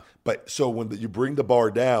 But so when you bring the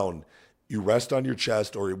bar down, you rest on your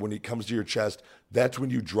chest, or when it comes to your chest, that's when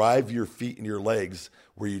you drive your feet and your legs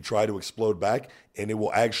where you try to explode back, and it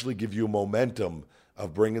will actually give you momentum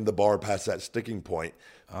of bringing the bar past that sticking point.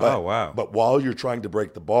 Wow. But while you're trying to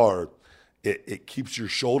break the bar, it keeps your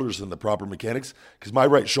shoulders in the proper mechanics. Because my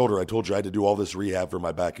right shoulder, I told you I had to do all this rehab for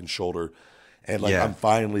my back and shoulder. And I'm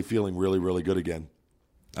finally feeling really, really good again.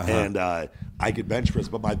 And I could bench press,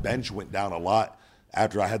 but my bench went down a lot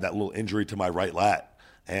after I had that little injury to my right lat.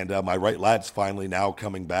 And my right lat's finally now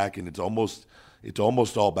coming back, and it's almost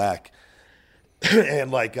all back.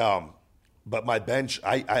 And but my bench,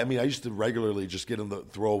 I mean, I used to regularly just get in the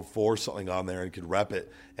throw 4 something on there and could rep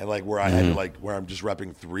it. And where I had to where I'm just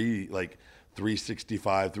repping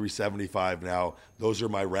 365, 375 now. Those are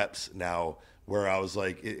my reps now. Where I was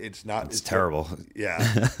like, it's terrible.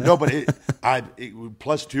 Yeah. No, but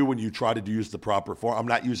 +2 when you try to use the proper form. I'm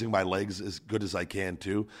not using my legs as good as I can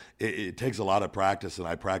too. It takes a lot of practice, and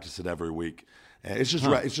I practice it every week. And it's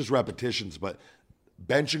just repetitions, but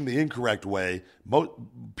benching the incorrect way,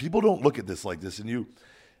 people don't look at this like this. And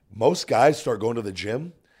most guys start going to the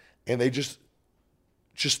gym, and they just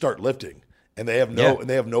start lifting, and they have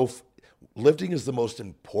no. Lifting is the most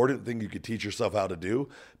important thing you could teach yourself how to do,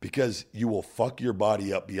 because you will fuck your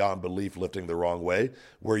body up beyond belief lifting the wrong way,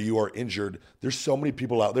 where you are injured. There's so many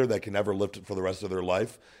people out there that can never lift it for the rest of their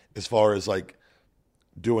life, as far as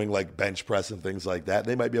doing bench press and things like that.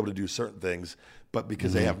 They might be able to do certain things, but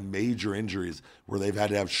because they have major injuries where they've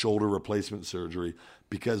had to have shoulder replacement surgery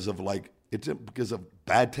because of because of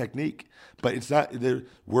bad technique. But it's not.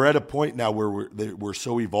 We're at a point now where we're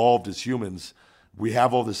so evolved as humans. We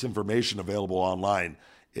have all this information available online,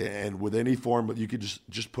 and with any form, you could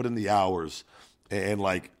just put in the hours and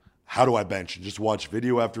how do I bench? And just watch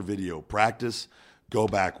video after video, practice, go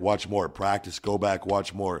back, watch more, practice, go back,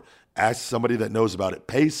 watch more. Ask somebody that knows about it,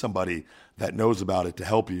 pay somebody that knows about it to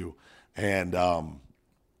help you, and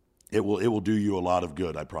it will do you a lot of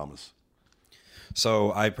good, I promise.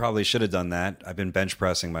 So I probably should have done that. I've been bench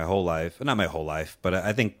pressing my whole life. Not my whole life, but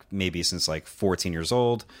I think maybe since 14 years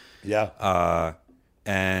old. Yeah.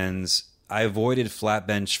 And I avoided flat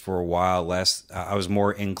bench for a while. I was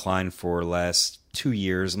more inclined for last 2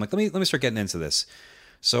 years. I'm like, let me start getting into this.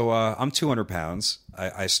 So I'm 200 pounds.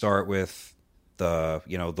 I start with the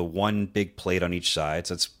one big plate on each side.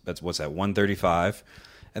 So that's what's that, 135,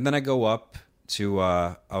 and then I go up to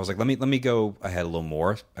I was like, let me go ahead a little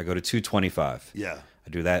more. I go to 225. Yeah. I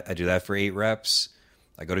do that for 8 reps.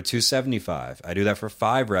 I go to 275. I do that for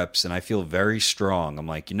 5 reps, and I feel very strong. I'm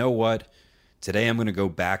like, you know what? Today I'm going to go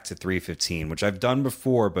back to 315, which I've done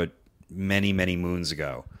before, but many, many moons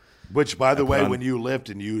ago. Which, by the way, when you lift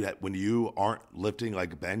and when you aren't lifting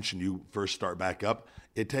like a bench and you first start back up,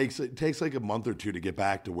 it takes like a month or 2 to get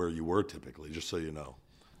back to where you were typically, just so you know.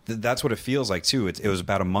 That's what it feels like too. It was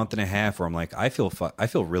about a month and a half where I'm like, I feel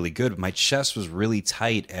really good. My chest was really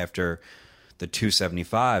tight after the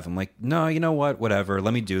 275. I'm like, no, you know what? Whatever.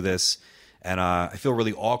 Let me do this. And I feel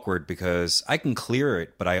really awkward because I can clear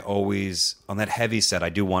it, but I always, on that heavy set, I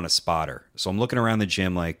do want a spotter. So I'm looking around the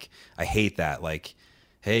gym like, I hate that. Like,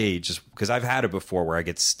 hey, just because I've had it before where I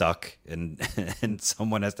get stuck and and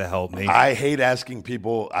someone has to help me. I hate asking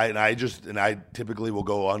people. I typically will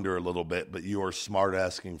go under a little bit, but you are smart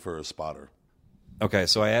asking for a spotter. Okay,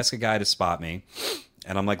 so I ask a guy to spot me,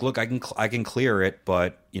 and I'm like, look, I can clear it,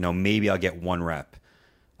 but maybe I'll get 1 rep.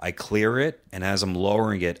 I clear it, and as I'm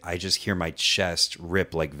lowering it, I just hear my chest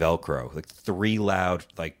rip like Velcro, like 3 loud,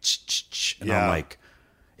 like, ch-ch-ch, and I'm like,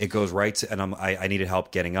 it goes right to, and I needed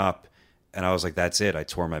help getting up, and I was like, that's it. I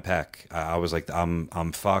tore my pec. I was like,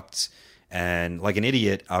 I'm fucked, and like an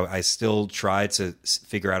idiot, I still tried to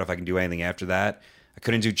figure out if I can do anything after that. I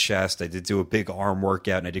couldn't do chest. I did do a big arm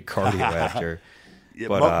workout, and I did cardio after. Yeah,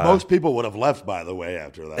 but most people would have left, by the way,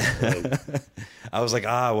 after that. I was like,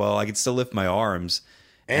 well, I could still lift my arms.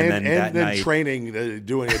 And then that night, training,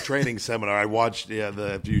 doing a training seminar. I watched,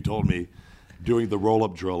 after you told me, doing the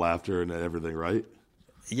roll-up drill after and everything, right?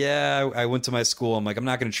 Yeah, I went to my school. I'm like, I'm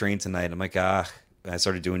not going to train tonight. I'm like, I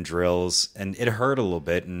started doing drills, and it hurt a little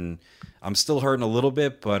bit, and I'm still hurting a little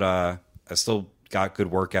bit, but I still got good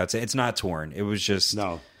workouts. It's not torn. It was just,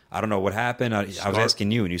 no. I don't know what happened. I was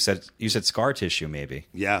asking you, and you said scar tissue, maybe.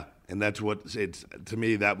 Yeah, and that's what it's to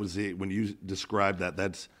me. That was when you described that.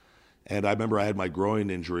 That's. And I remember I had my groin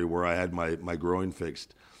injury where I had my groin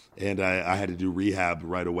fixed, and I had to do rehab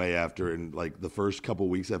right away after. And like the first couple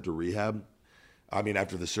weeks after rehab,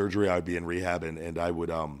 after the surgery, I would be in rehab, and I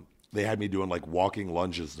would they had me doing like walking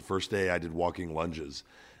lunges. The first day I did walking lunges,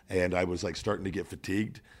 and I was like starting to get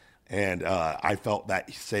fatigued, And I felt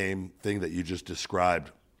that same thing that you just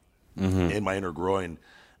described in my inner groin.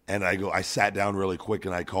 And I sat down really quick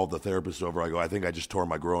and I called the therapist over. I go, I think I just tore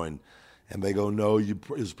my groin. And they go, no,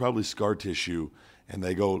 it's probably scar tissue. And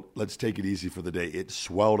they go, let's take it easy for the day. It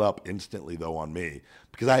swelled up instantly, though, on me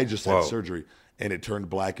because I had just had surgery, and it turned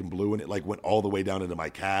black and blue, and it like went all the way down into my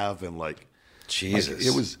calf, and like, Jesus,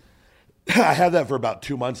 it was. I had that for about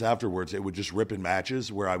 2 months afterwards. It would just rip in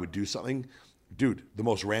matches where I would do something, dude, the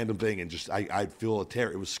most random thing, and just I'd feel a tear.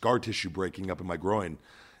 It was scar tissue breaking up in my groin,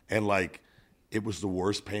 and like, it was the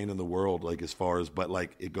worst pain in the world. Like but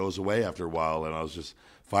like it goes away after a while, and I was just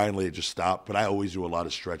finally it just stopped. But I always do a lot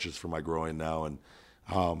of stretches for my groin now, and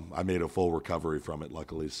I made a full recovery from it,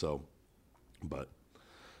 luckily. So, but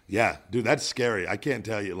yeah, dude, that's scary. I can't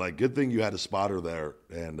tell you. Like, good thing you had a spotter there,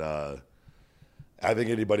 and I think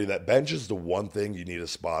anybody that benches the one thing you need a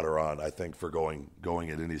spotter on. I think for going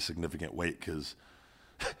at any significant weight, because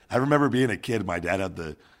I remember being a kid. My dad had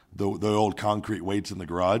the old concrete weights in the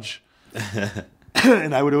garage,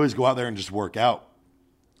 and I would always go out there and just work out.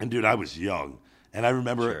 And dude, I was young, and I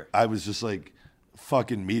remember I was just like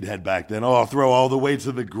fucking meathead back then. Oh, I'll throw all the weights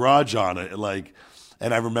in the garage on it.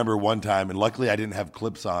 And I remember one time, and luckily I didn't have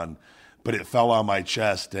clips on, but it fell on my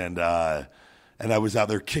chest, and I was out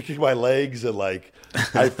there kicking my legs, and like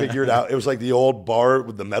I figured out it was like the old bar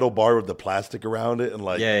with the metal bar with the plastic around it, and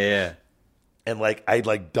like and like I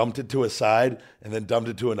like dumped it to a side and then dumped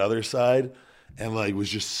it to another side, and like was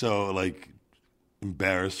just so like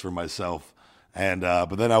embarrassed for myself. And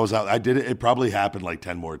but then I was out. I did it. It probably happened like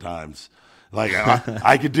 10 more times. Like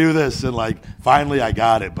I could do this, and like finally I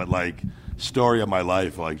got it. But like story of my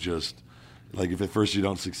life, like just like if at first you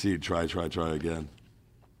don't succeed, try again.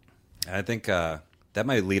 I think that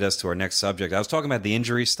might lead us to our next subject. I was talking about the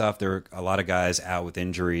injury stuff. There are a lot of guys out with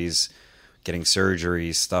injuries, getting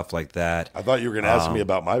surgeries, stuff like that. I thought you were going to ask me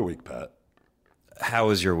about my week, Pat. How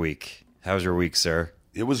was your week? How was your week, sir?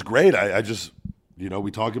 It was great. I just,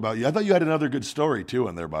 we talk about you. I thought you had another good story too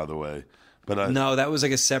in there, by the way. But no, that was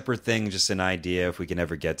like a separate thing, just an idea if we can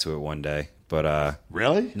ever get to it one day. But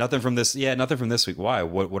really, nothing from this. Yeah, nothing from this week. Why?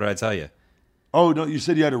 What did I tell you? Oh no, you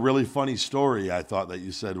said you had a really funny story. I thought that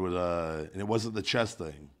you said would, and it wasn't the chest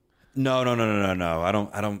thing. No. I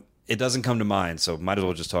don't. It doesn't come to mind. So might as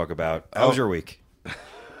well just talk about how was your week.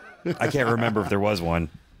 I can't remember if there was one.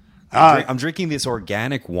 I'm drinking this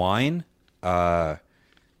organic wine. No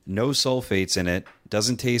sulfates in it.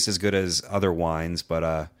 Doesn't taste as good as other wines,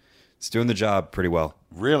 but it's doing the job pretty well.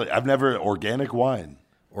 Really? I've never organic wine.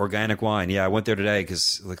 Organic wine. Yeah, I went there today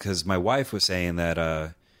because my wife was saying that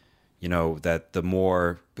that the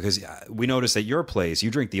more, because we noticed at your place you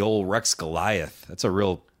drink the old Rex Goliath. That's a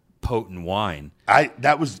real potent wine. I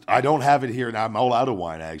don't have it here now. I'm all out of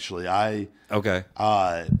wine actually. Okay.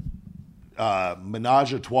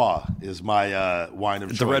 Menage a Trois is my wine of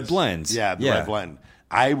choice. The red blends. Yeah, the red blend.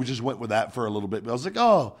 I just went with that for a little bit. But I was like,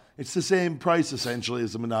 oh, it's the same price essentially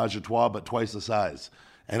as the Menage a Trois, but twice the size.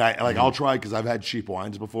 And I'll try because I've had cheap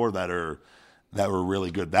wines before that were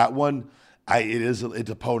really good. That one, it's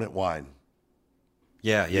a potent wine.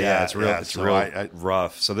 Yeah. It's real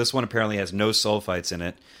rough. So this one apparently has no sulfites in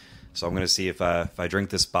it. So I'm going to see if I drink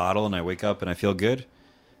this bottle and I wake up and I feel good,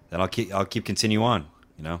 then I'll keep continue on.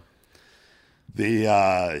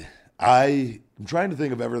 I'm trying to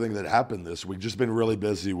think of everything that happened this week. Just been really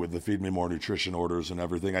busy with the Feed Me More nutrition orders and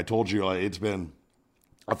everything. I told you it's been.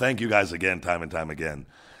 I'll thank you guys again, time and time again.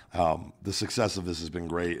 The success of this has been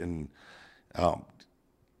great, and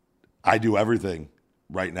I do everything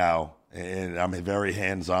right now, and I'm very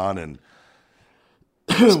hands-on. And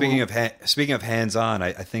speaking of hands-on,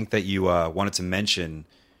 I think that you wanted to mention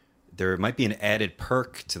there might be an added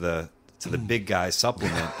perk to the big guy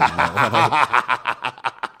supplement.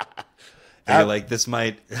 You're like, this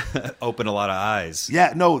might open a lot of eyes.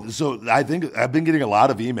 Yeah, no. So I think I've been getting a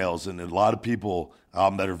lot of emails and a lot of people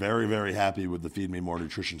that are very, very happy with the Feed Me More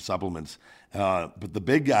nutrition supplements. But the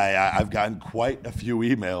big guy, I've gotten quite a few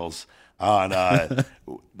emails on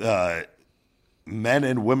men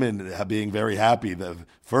and women being very happy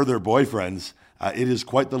for their boyfriends. It is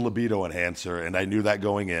quite the libido enhancer, and I knew that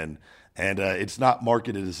going in. And it's not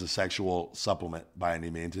marketed as a sexual supplement by any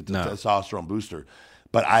means. It's a testosterone booster.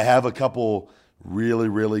 But I have a couple really,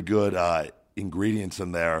 really good ingredients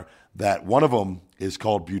in there. That one of them is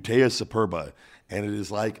called Butea superba, and it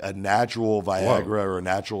is like a natural Viagra or a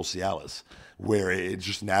natural Cialis, where it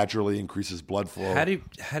just naturally increases blood flow. How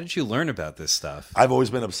did you learn about this stuff? I've always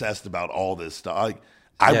been obsessed about all this stuff.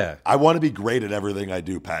 I want to be great at everything I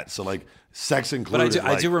do, Pat. So like sex included.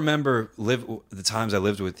 But I do remember the times I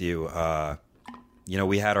lived with you.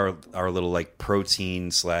 We had our little like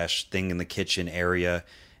protein / thing in the kitchen area,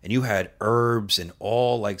 and you had herbs and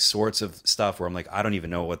all like sorts of stuff where I'm like, I don't even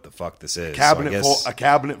know what the fuck this is. A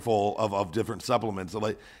cabinet full of different supplements.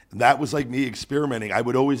 So that was like me experimenting. I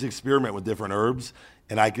would always experiment with different herbs,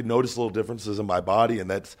 and I could notice little differences in my body, and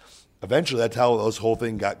that's how this whole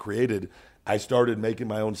thing got created. I started making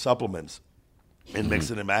my own supplements and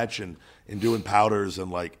mixing and matching and doing powders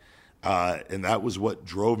and and that was what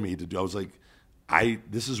drove me to do. I was like,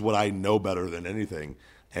 this is what I know better than anything,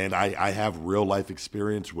 and I have real life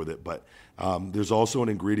experience with it. But there's also an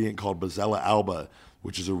ingredient called Bazella alba,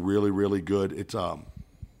 which is a really, really good. It's a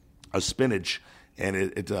spinach, and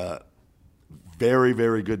it's a very,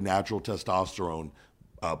 very good natural testosterone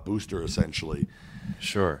booster, essentially.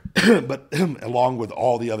 Sure. But along with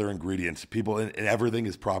all the other ingredients, and everything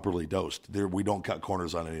is properly dosed. We don't cut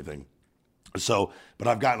corners on anything. So, but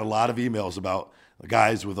I've gotten a lot of emails about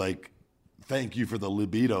guys with thank you for the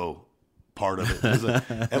libido part of it.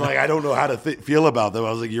 And I don't know how to feel about them.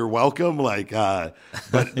 I was like, you're welcome. But no,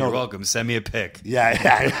 you're welcome. Send me a pic.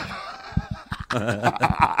 Yeah.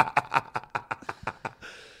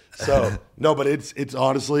 So, no, but it's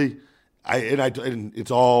honestly, it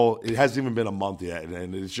hasn't even been a month yet,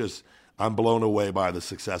 and it's just I'm blown away by the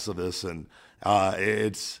success of this, and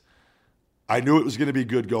I knew it was going to be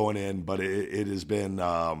good going in, but it has been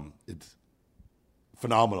it's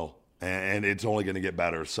phenomenal, and it's only going to get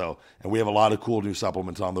better. So, and we have a lot of cool new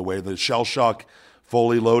supplements on the way. The Shell Shock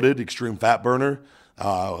Fully Loaded Extreme Fat Burner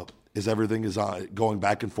everything is going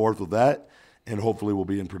back and forth with that, and hopefully we'll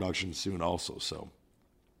be in production soon also. So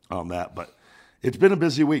on that, but. It's been a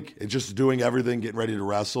busy week. It's just doing everything, getting ready to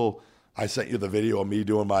wrestle. I sent you the video of me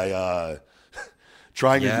doing my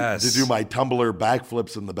trying to do my tumbler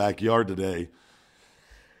backflips in the backyard today.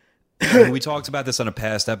 We talked about this on a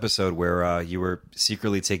past episode where you were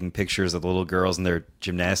secretly taking pictures of the little girls in their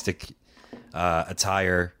gymnastic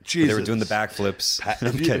attire. Jesus. They were doing the backflips.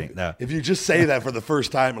 I'm kidding. No. If you just say that for the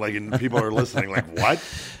first time, and people are listening, what?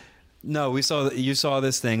 No, you saw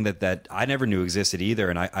this thing that I never knew existed either,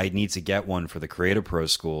 and I need to get one for the Creative Pro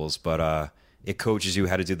schools, but it coaches you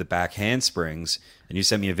how to do the back handsprings, and you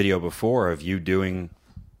sent me a video before of you doing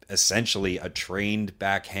essentially a trained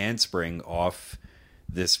back handspring off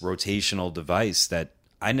this rotational device that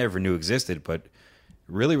I never knew existed, but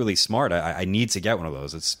really, really smart. I need to get one of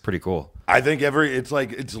those. It's pretty cool. I think it's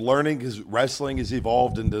learning, because wrestling has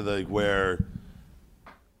evolved into where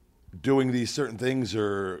doing these certain things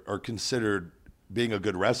are considered being a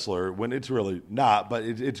good wrestler when it's really not, but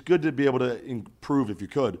it's good to be able to improve if you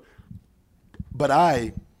could. But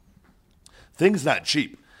things not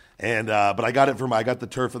cheap. And, but I got the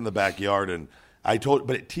turf in the backyard, and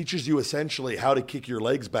but it teaches you essentially how to kick your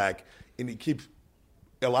legs back, and it keeps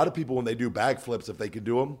a lot of people when they do backflips, if they can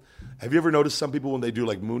do them. Have you ever noticed some people when they do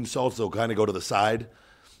moonsaults, they'll kind of go to the side?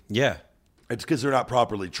 Yeah. It's because they're not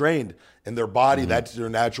properly trained, and their body, that's their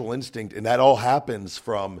natural instinct, and that all happens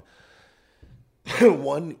from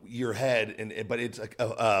your head, but it's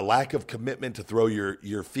a lack of commitment to throw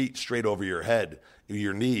your feet straight over your head,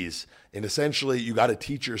 your knees, and essentially you got to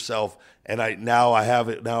teach yourself. And I'm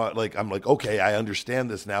like, okay, I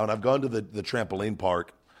understand this now, and I've gone to the trampoline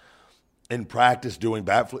park and practiced doing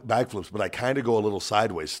backflips, but I kind of go a little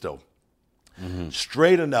sideways still,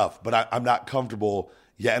 straight enough, but I'm not comfortable.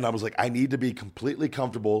 Yeah, and I was like, I need to be completely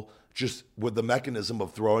comfortable just with the mechanism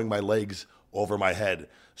of throwing my legs over my head.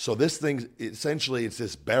 So this thing, essentially, it's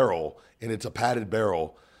this barrel, and it's a padded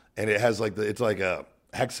barrel, and it has it's like a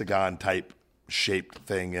hexagon type shaped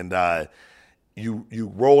thing, and you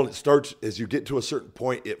roll, and it starts as you get to a certain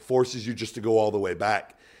point, it forces you just to go all the way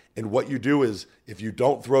back. And what you do is, if you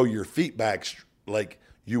don't throw your feet back,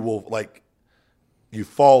 you will you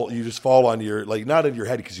just fall on your not in your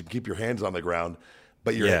head because you keep your hands on the ground.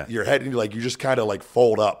 But your head, and you just kind of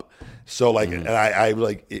fold up. So and I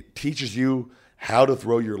it teaches you how to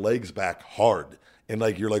throw your legs back hard. And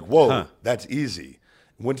you're like, whoa, that's easy.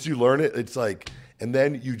 Once you learn it, it's and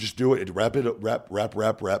then you just do it, rep.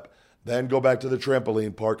 Then go back to the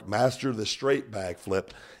trampoline park, master the straight backflip.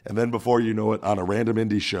 And then before you know it, on a random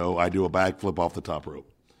indie show, I do a backflip off the top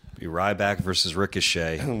rope. Be Ryback versus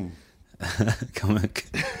Ricochet. coming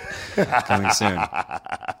soon.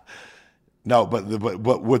 No, but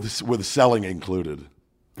with selling included,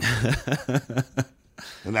 and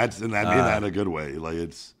that in a good way.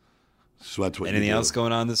 That's what. Anything else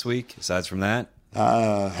going on this week aside from that?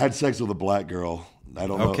 Had sex with a black girl. I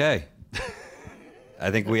don't know. Okay. I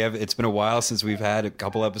think we have. It's been a while since we've had a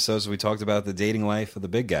couple episodes where we talked about the dating life of the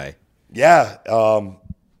big guy. Yeah.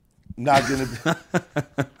 Not gonna.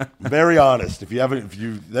 Very honest.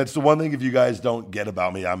 That's the one thing. If you guys don't get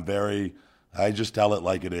about me, I just tell it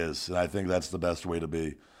like it is, and I think that's the best way to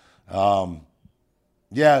be.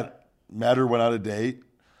 Yeah, met her, went on a date,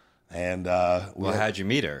 and how'd you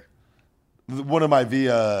meet her? One of my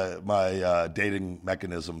dating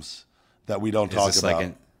mechanisms that we don't talk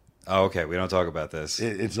about. Okay, we don't talk about this.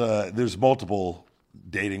 There's multiple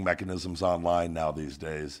dating mechanisms online now these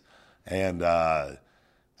days, and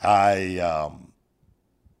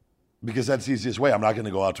because that's the easiest way. I'm not going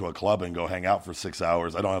to go out to a club and go hang out for 6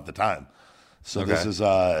 hours. I don't have the time. So this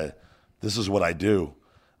is what I do,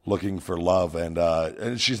 looking for love,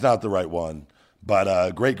 and she's not the right one,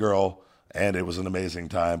 but great girl, and it was an amazing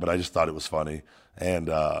time. But I just thought it was funny, and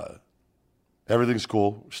everything's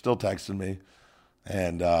cool. Still texting me,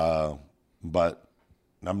 and but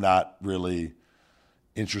I'm not really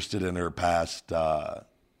interested in her past the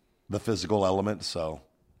physical element. So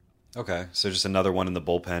okay, so just another one in the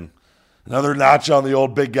bullpen. Another notch on the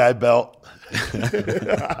old big guy belt.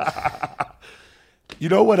 You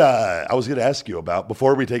know what I was going to ask you about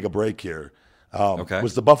before we take a break here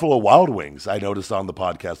was the Buffalo Wild Wings I noticed on the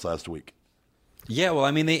podcast last week. Yeah, well,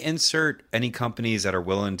 I mean, they insert any companies that are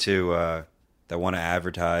willing to that want to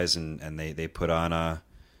advertise, and they put on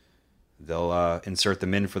they'll insert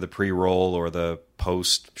them in for the pre-roll or the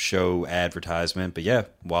post-show advertisement. But yeah,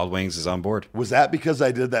 Wild Wings is on board. Was that because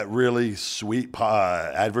I did that really sweet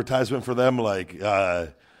advertisement for them, like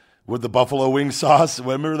with the buffalo wing sauce?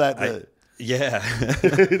 Remember that? Yeah,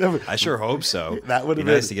 I sure hope so. That would be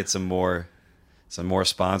nice to get some more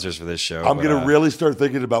sponsors for this show. I'm going to really start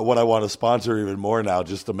thinking about what I want to sponsor even more now,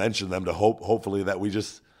 just to mention them, to hopefully that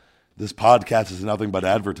this podcast is nothing but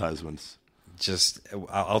advertisements.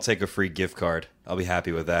 I'll take a free gift card. I'll be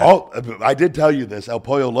happy with that. Oh, I did tell you this, El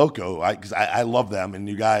Pollo Loco, because I love them. And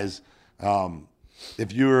you guys,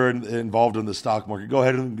 if you're involved in the stock market, go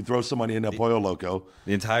ahead and throw some money in El Pollo Loco.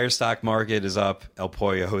 The entire stock market is up. El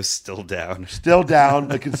Pollo is still down. Still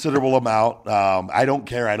down a considerable amount. I don't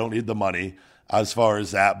care. I don't need the money as far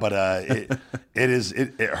as that. But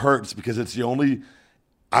it hurts because it's the only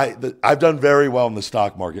I've done very well in the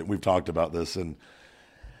stock market. We've talked about this, and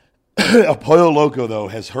El Pollo Loco, though,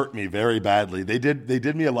 has hurt me very badly. They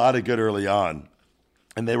did me a lot of good early on,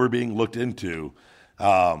 and they were being looked into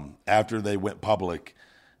after they went public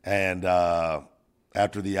and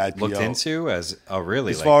after the IPO. Looked into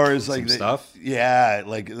really? As far as like stuff? Yeah,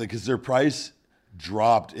 because their price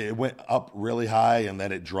dropped. It went up really high, and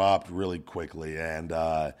then it dropped really quickly. And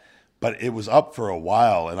but it was up for a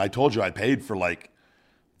while, and I told you I paid for like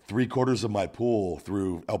 3/4 of my pool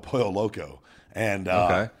through El Pollo Loco, and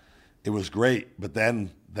it was great, but then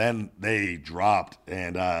they dropped,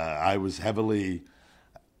 and I was heavily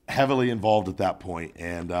involved at that point,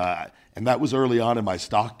 and that was early on in my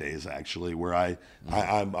stock days, actually, where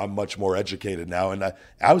I'm much more educated now, and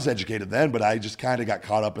I was educated then, but I just kind of got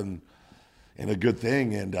caught up in a good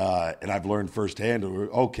thing, and I've learned firsthand.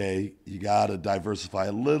 Okay, you got to diversify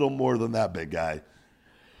a little more than that, big guy,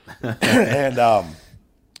 and.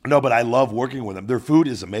 No, but I love working with them. Their food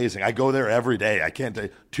is amazing. I go there every day. I can't tell you.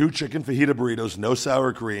 2 chicken fajita burritos, no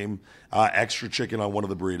sour cream, extra chicken on one of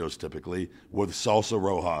the burritos typically, with salsa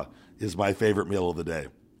roja is my favorite meal of the day.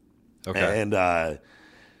 Okay. And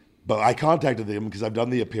but I contacted them because I've done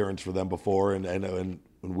the appearance for them before, and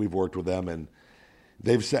we've worked with them, and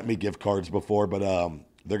they've sent me gift cards before, but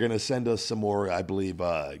they're going to send us some more, I believe,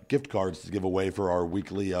 gift cards to give away for our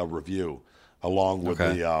weekly review, along with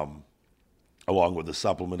the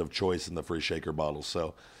supplement of choice and the free shaker bottles.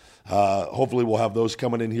 So hopefully we'll have those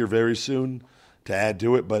coming in here very soon to add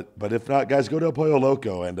to it. But if not, guys, go to El Pollo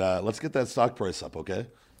Loco and let's get that stock price up, okay?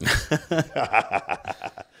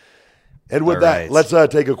 And with that, let's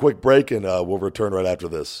take a quick break, and we'll return right after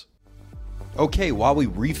this. Okay, while we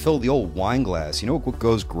refill the old wine glass, you know what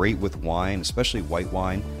goes great with wine, especially white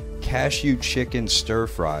wine? Cashew chicken stir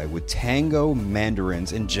fry with tango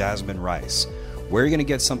mandarins and jasmine rice. Where are you going to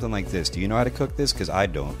get something like this? Do you know how to cook this? Because I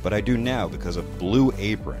don't, but I do now because of Blue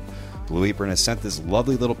Apron. Blue Apron has sent this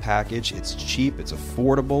lovely little package. It's cheap, it's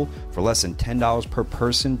affordable. For less than $10 per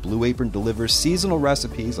person, Blue Apron delivers seasonal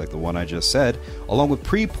recipes like the one I just said, along with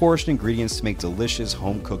pre-portioned ingredients to make delicious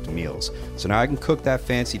home-cooked meals. So now I can cook that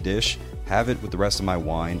fancy dish, have it with the rest of my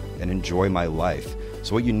wine, and enjoy my life.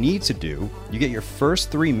 So what you need to do, you get your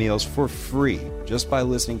first 3 meals for free just by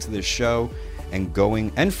listening to this show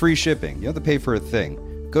and free shipping. You don't have to pay for a thing.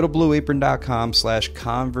 Go to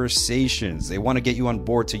blueapron.com/conversations. They want to get you on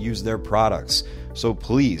board to use their products. So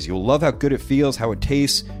please, you'll love how good it feels, how it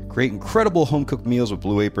tastes. Create incredible home-cooked meals with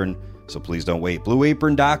Blue Apron. So please don't wait.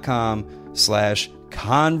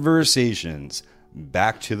 blueapron.com/conversations.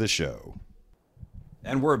 Back to the show.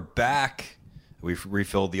 And we're back. We've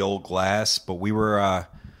refilled the old glass, but we were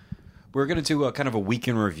we're going to do a kind of a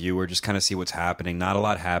weekend review or just kind of see what's happening. Not a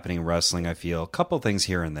lot happening in wrestling, I feel. A couple things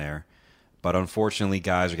here and there. But unfortunately,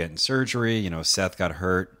 guys are getting surgery. You know, Seth got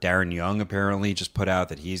hurt. Darren Young apparently just put out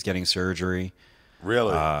that he's getting surgery.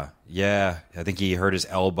 Really? Yeah. I think he hurt his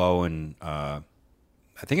elbow, and I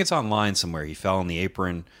think it's online somewhere. He fell on the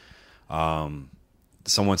apron.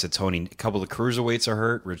 Someone said a couple of cruiserweights are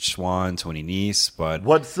hurt. Rich Swann, Tony Nese. But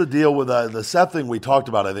what's the deal with the Seth thing we talked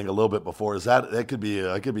about? I think a little bit before. Is that could be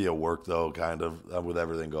a work though, kind of with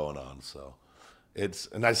everything going on. So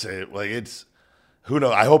I say like it's. Who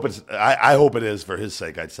knows? I hope it is for his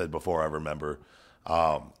sake. I said before, I remember,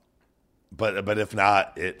 but if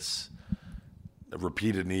not, it's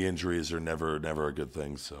repeated knee injuries are never a good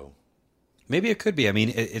thing. So maybe it could be. I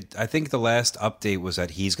mean, I think the last update was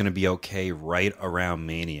that he's going to be okay right around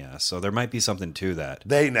Mania. So there might be something to that.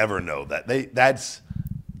 They never know that.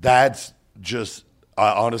 That's just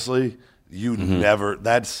honestly, you never.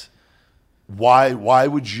 That's why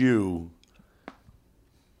would you?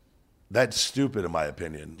 That's stupid, in my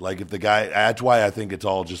opinion. Like, if the guy, that's why I think it's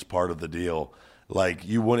all just part of the deal. Like,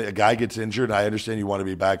 a guy gets injured, and I understand you want to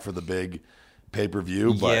be back for the big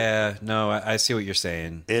pay-per-view, but yeah, no, I see what you're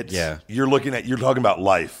saying. You're talking about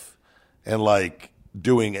life and like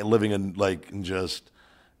living in like if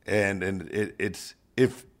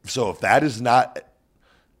that is not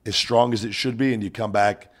as strong as it should be, and you come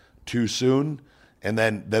back too soon, and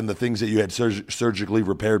then the things that you had surgically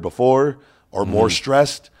repaired before are more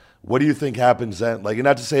stressed. What do you think happens then? Like, and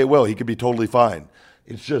not to say it will, he could be totally fine.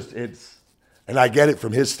 And I get it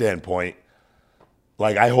from his standpoint.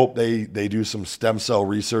 Like, I hope they do some stem cell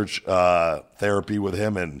research therapy with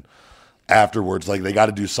him, and afterwards, like, they got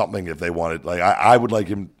to do something if they want it. Like, I would like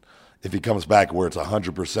him, if he comes back, where it's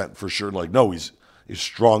 100% for sure. Like, no, he's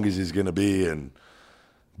strong as he's going to be,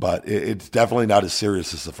 but it's definitely not as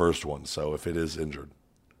serious as the first one. So if it is injured.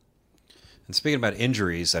 And speaking about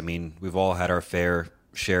injuries, I mean, we've all had our fair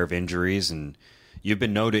share of injuries, and you've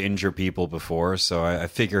been known to injure people before, so I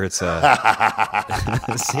figure it's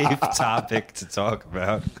a safe topic to talk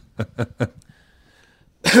about.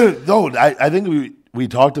 No, I think we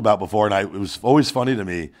talked about before, and it was always funny to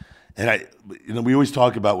me, and we always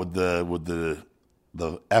talk about with the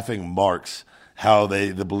effing marks how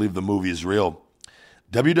they believe the movie is real.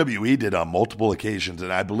 WWE did on multiple occasions,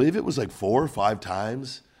 and I believe it was like 4 or 5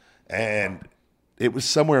 times, and it was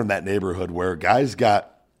somewhere in that neighborhood where guys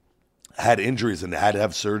had injuries and had to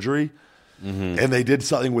have surgery. And they did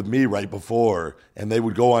something with me right before, and they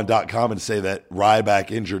would go on .com and say that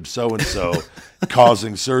Ryback injured so-and-so,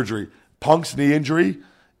 causing surgery. Punk's knee injury,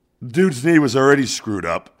 dude's knee was already screwed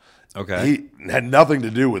up. Okay. He had nothing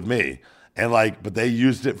to do with me. And but they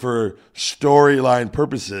used it for storyline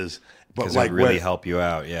purposes. But it really help you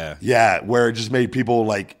out, yeah. Yeah, where it just made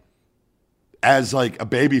people as a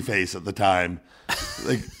baby face at the time.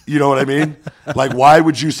 Like, you know what I mean? Like, why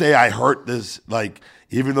would you say I hurt this? Like,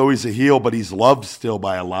 even though he's a heel, but he's loved still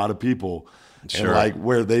by a lot of people. Sure. And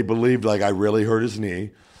where they believed I really hurt his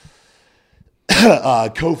knee.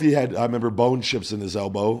 Kofi had, I remember, bone chips in his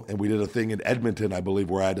elbow, and we did a thing in Edmonton, I believe,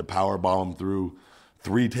 where I had to power bomb through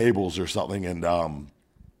 3 tables or something, and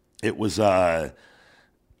it was I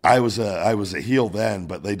was a heel then,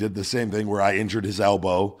 but they did the same thing where I injured his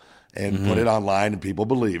elbow and put it online, and people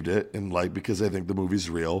believed it, and because they think the movie's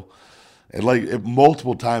real. And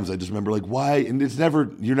multiple times I just remember why, and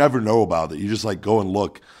you never know about it. You just go and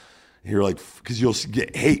look, and you're because you'll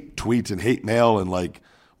get hate tweets and hate mail, and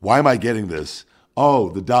why am I getting this? Oh,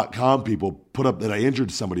 the .com people put up that I injured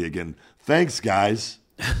somebody again. Thanks, guys.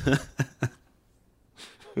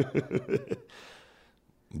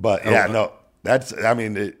 But yeah, no,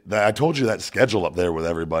 I told you that schedule up there with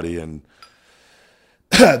everybody, and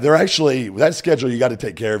they're actually, that schedule, you got to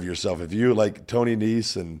take care of yourself. If you Tony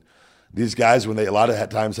Nese and these guys, when a lot of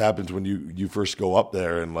times happens when you first go up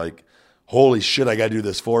there, and holy shit, I got to do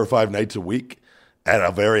this 4 or 5 nights a week at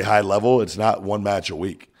a very high level. It's not one match a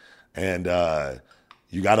week, and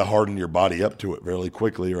you got to harden your body up to it really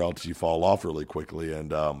quickly, or else you fall off really quickly.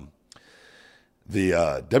 And the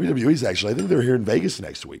WWE's actually, I think they're here in Vegas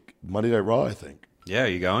next week, Monday Night Raw, I think. Yeah,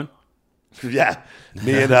 you going? Yeah,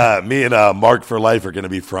 me and Mark for life are going to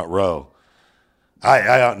be front row.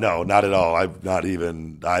 I don't know, not at all. I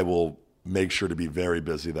will make sure to be very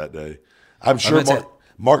busy that day. I'm sure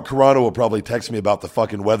Mark Carrano will probably text me about the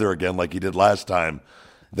fucking weather again, like he did last time.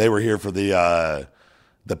 They were here for the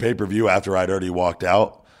pay-per-view after I'd already walked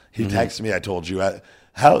out. He texted me. I told you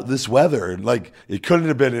how this weather, and it couldn't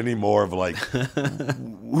have been any more of what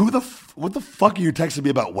the fuck are you texting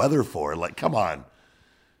me about weather for? Come on.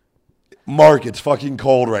 Mark, it's fucking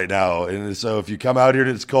cold right now, and so if you come out here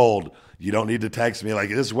and it's cold, You don't need to text me like,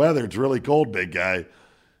 this weather, it's really cold, big guy.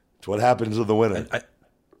 It's what happens in the winter.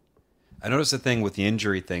 I noticed the thing with the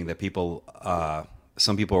injury thing that people,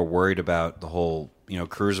 some people are worried about the whole,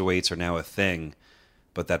 cruiserweights are now a thing,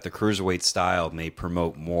 but that the cruiserweight style may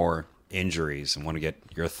promote more injuries. I want to get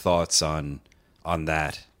your thoughts on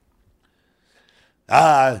that.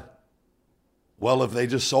 Well, if they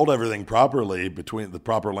just sold everything properly between the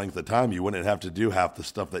proper length of time, you wouldn't have to do half the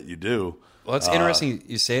stuff that you do. Well, it's interesting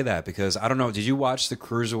you say that because I don't know. Did you watch the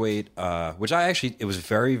cruiserweight? Which it was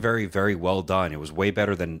very, very, very well done. It was way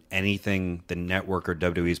better than anything the network or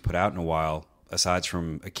WWE's put out in a while, aside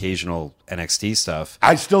from occasional NXT stuff.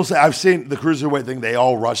 I still say I've seen the cruiserweight thing. They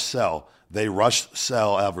all rush sell. They rush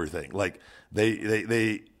sell everything. Like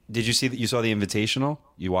they. Did you see that? You saw the Invitational?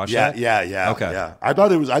 You watched Yeah, that? yeah. Okay. Yeah. I thought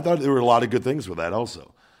there were a lot of good things with that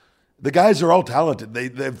also. The guys are all talented.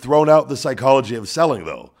 They've thrown out the psychology of selling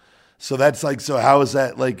though. So that's like, so how is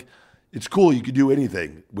that like, it's cool. You can do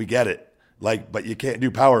anything. We get it. Like, but you can't do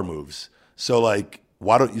power moves. So like,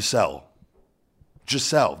 why don't you sell? Just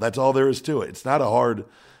sell. That's all there is to it. It's not a hard,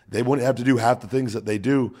 they wouldn't have to do half the things that they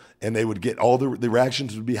do and they would get all the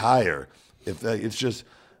reactions would be higher. If it's just,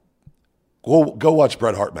 go watch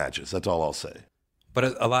Bret Hart matches. That's all I'll say.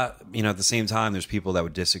 But a lot, at the same time, there's people that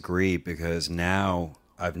would disagree because now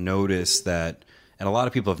I've noticed that, and a lot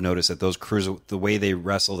of people have noticed that the way they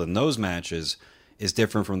wrestled in those matches is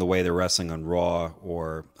different from the way they're wrestling on Raw,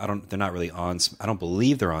 or I don't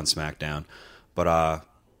believe they're on SmackDown, but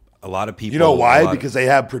a lot of people. You know why? Because they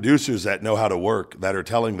have producers that know how to work that are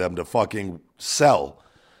telling them to fucking sell.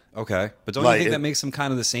 Okay, but don't you think that makes them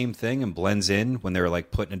kind of the same thing and blends in when they're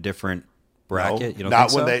like put in a different bracket? No, you don't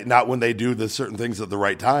think so? Not when they do the certain things at the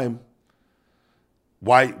right time.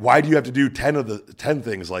 Why do you have to do 10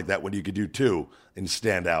 things like that when you could do 2 and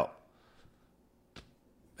stand out?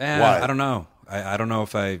 Why? I don't know. I don't know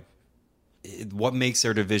what makes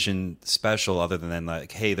their division special other than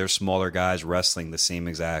like, hey, they're smaller guys wrestling the same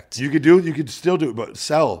exact. You could still do it, but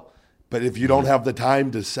sell. But if you don't have the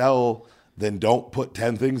time to sell, then don't put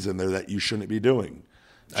 10 things in there that you shouldn't be doing.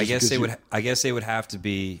 I guess they would have to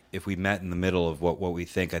be, if we met in the middle of what we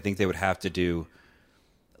think. I think they would have to do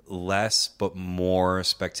less but more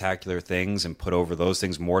spectacular things and put over those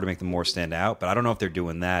things more to make them more stand out. But I don't know if they're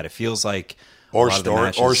doing that. It feels like or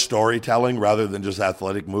storytelling rather than just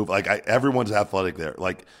athletic move. Like everyone's athletic there.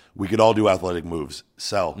 Like we could all do athletic moves.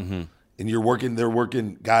 Sell. Mm-hmm. And they're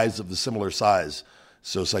working guys of the similar size.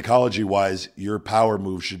 So psychology wise, your power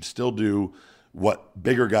move should still do what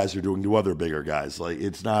bigger guys are doing to other bigger guys. Like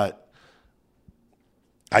it's not,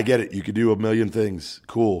 I get it. You could do a million things.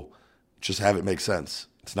 Cool. Just have it make sense.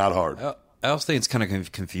 It's not hard. I also think it's kind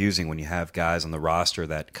of confusing when you have guys on the roster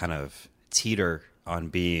that kind of teeter on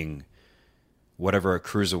being whatever a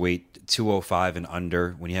cruiserweight 205 and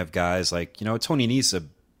under. When you have guys like, Tony Nese,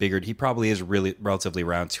 he probably is really relatively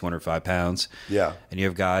around 205 pounds. Yeah. And you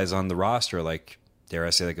have guys on the roster like, dare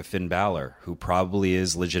I say, like a Finn Balor, who probably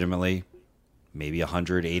is legitimately maybe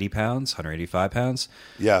 180 pounds, 185 pounds.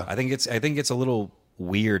 Yeah. I think it's a little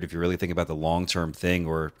weird if you really think about the long-term thing,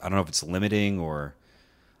 or I don't know if it's limiting, or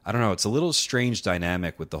I don't know. It's a little strange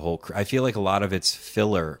dynamic with the whole. I feel like a lot of it's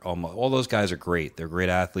filler. All those guys are great. They're great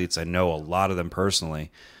athletes. I know a lot of them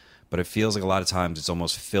personally, but it feels like a lot of times it's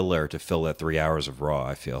almost filler to fill that 3 hours of Raw.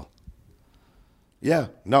 I feel. Yeah.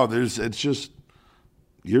 No. It's just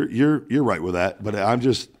you're right with that, but I'm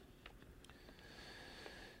just.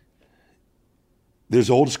 There's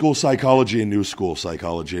old school psychology and new school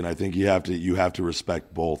psychology, and I think you have to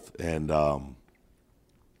respect both. And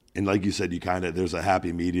like you said, there's a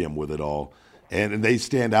happy medium with it all, and they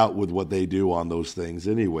stand out with what they do on those things,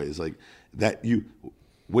 anyways. Like that,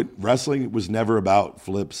 wrestling was never about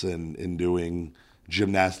flips and doing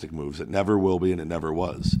gymnastic moves. It never will be, and it never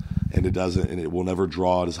was, and it doesn't, and it will never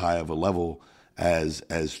draw at as high of a level as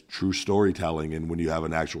true storytelling. And when you have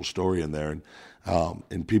an actual story in there,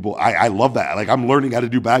 and people, I love that. Like I'm learning how to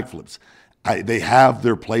do backflips. They have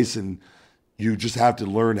their place, and you just have to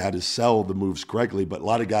learn how to sell the moves correctly. But a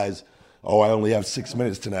lot of guys, I only have 6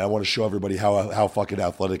 minutes tonight. I want to show everybody how fucking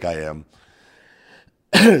athletic I am.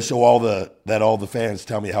 So all the fans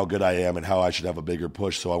tell me how good I am and how I should have a bigger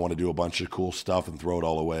push. So I want to do a bunch of cool stuff and throw it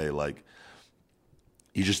all away. Like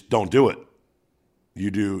you just don't do it. You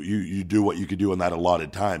do what you could do in that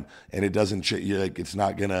allotted time, and it doesn't. It's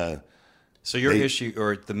not gonna. So your issue,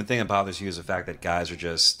 or the thing that bothers you, is the fact that guys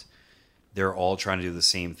are they're all trying to do the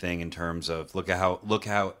same thing in terms of look at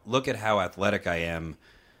how athletic I am.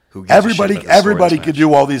 Everybody could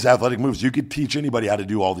do all these athletic moves. You could teach anybody how to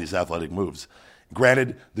do all these athletic moves.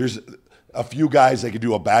 Granted, there's a few guys that could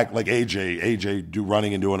do a back, like AJ do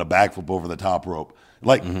running and doing a backflip over the top rope.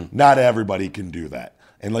 Like, not everybody can do that.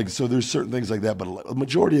 And like, so there's certain things like that, but a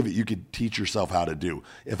majority of it you could teach yourself how to do.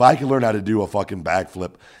 If I can learn how to do a fucking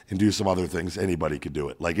backflip and do some other things, anybody could do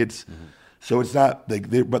it. Like so it's not,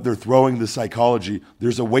 but they're throwing the psychology.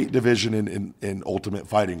 There's a weight division in Ultimate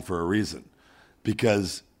Fighting for a reason,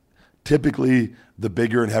 because typically the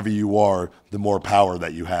bigger and heavier you are, the more power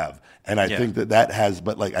that you have. And I think that has,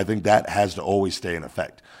 but like, I think that has to always stay in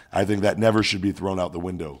effect. I think that never should be thrown out the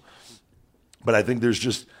window. But I think there's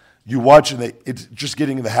just, you watch and it's just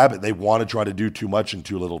getting in the habit. They want to try to do too much in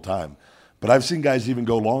too little time. But I've seen guys even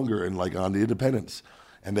go longer and like on the independents,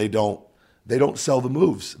 and they don't sell the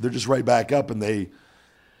moves. They're just right back up, and they,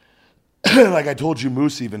 like I told you,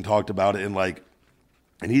 Moose even talked about it,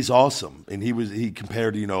 and he's awesome. And he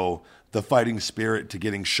compared, the fighting spirit to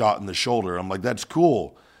getting shot in the shoulder. I'm like, that's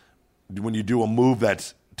cool when you do a move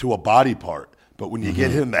that's to a body part. But when you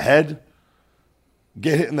get hit in the head,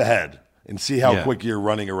 get hit in the head. And see how quick you're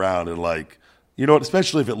running around, and like,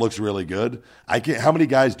 especially if it looks really good. How many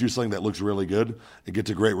guys do something that looks really good? It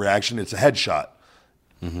gets a great reaction. It's a headshot,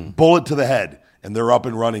 bullet to the head, and they're up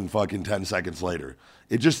and running fucking 10 seconds later.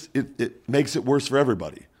 It makes it worse for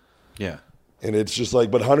everybody. Yeah, and it's just like,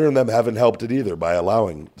 but Hunter and them haven't helped it either by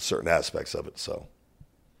allowing certain aspects of it. So,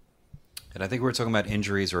 and I think we were talking about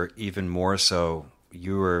injuries, or even more so.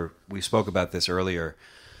 We spoke about this earlier,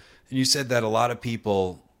 and you said that a lot of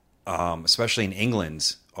people, especially in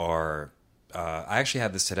England, are. I actually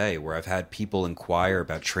had this today where I've had people inquire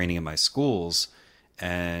about training in my schools,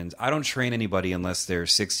 and I don't train anybody unless they're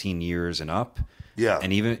 16 years and up. Yeah.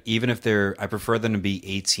 And even if I prefer them to be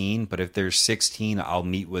 18, but if they're 16, I'll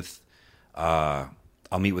meet with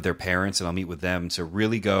their parents, and I'll meet with them to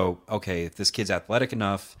really go, okay, if this kid's athletic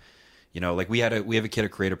enough, like we have a kid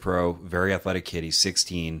at Creative Pro, very athletic kid. He's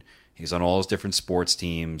 16. He's on all his different sports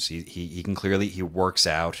teams. He can clearly, he works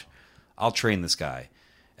out. I'll train this guy.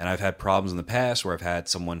 And I've had problems in the past where I've had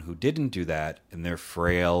someone who didn't do that, and they're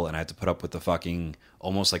frail, and I had to put up with the fucking,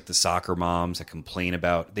 almost like the soccer moms that complain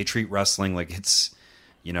about, they treat wrestling like it's,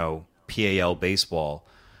 PAL baseball.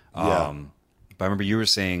 Yeah. But I remember you were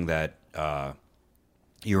saying that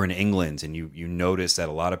you were in England, and you noticed that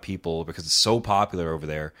a lot of people, because it's so popular over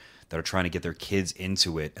there, that are trying to get their kids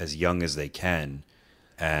into it as young as they can,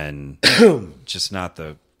 and just not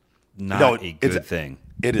a good thing.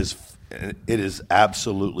 It is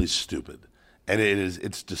absolutely stupid, and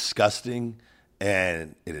it's disgusting,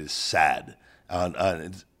 and it is sad. I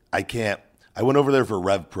went over there for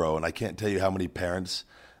Rev Pro, and I can't tell you how many parents,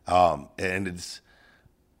 they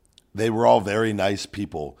were all very nice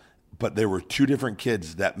people, but there were two different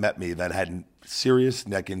kids that met me that had serious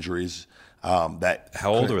neck injuries. How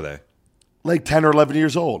old were they? Like 10 or 11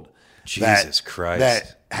 years old. Jesus Christ.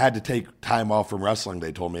 That had to take time off from wrestling,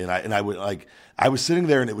 they told me. And I was sitting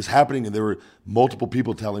there, and it was happening, and there were multiple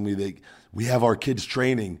people telling me we have our kids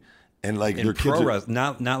training, and like their kids are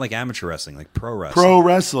not like amateur wrestling, like pro wrestling. Pro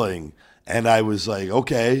wrestling. And I was like,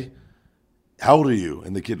 okay, how old are you?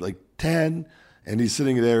 And the kid, like 10, and he's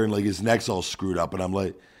sitting there, and like his neck's all screwed up, and I'm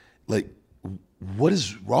like, what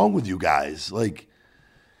is wrong with you guys? Like,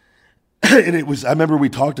 and I remember we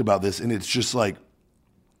talked about this, and it's just like,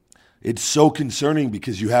 it's so concerning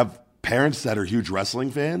because you have parents that are huge wrestling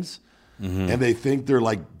fans, and they think they're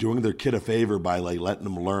like doing their kid a favor by like letting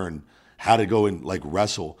them learn how to go and like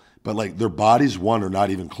wrestle. But like their bodies, one, are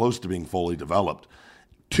not even close to being fully developed.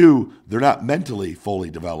 Two, they're not mentally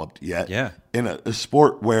fully developed yet. Yeah. In a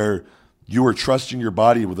sport where you are trusting your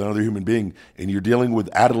body with another human being, and you're dealing with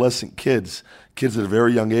adolescent kids at a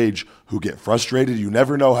very young age who get frustrated. You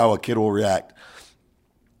never know how a kid will react.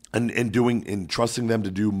 And trusting them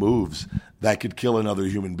to do moves that could kill another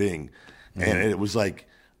human being. And it was like,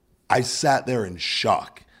 I sat there in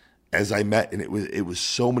shock as I met, and it was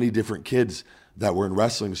so many different kids that were in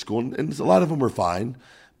wrestling school, and a lot of them were fine,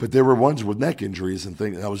 but there were ones with neck injuries and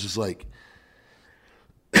things, and I was just like,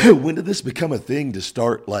 when did this become a thing to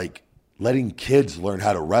start like letting kids learn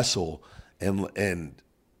how to wrestle? And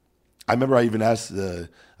I remember I even asked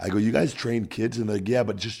I go, you guys train kids? And they're like, yeah,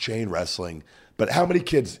 but just chain wrestling. But how many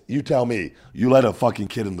kids, you tell me, you let a fucking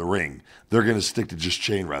kid in the ring, they're going to stick to just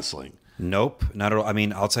chain wrestling? Nope, not at all. I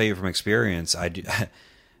mean, I'll tell you from experience,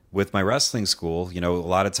 with my wrestling school, a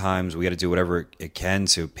lot of times we got to do whatever it can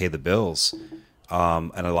to pay the bills.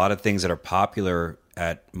 And a lot of things that are popular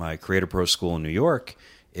at my Creative Pro school in New York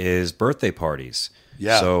is birthday parties.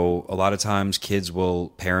 Yeah. So a lot of times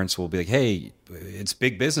parents will be like, hey, it's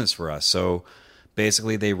big business for us. So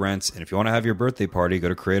basically they rent, and if you want to have your birthday party, go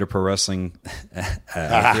to Creative Pro Wrestling,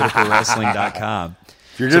 creativeprowrestling.com.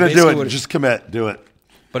 If you're going to do it, just commit, do it.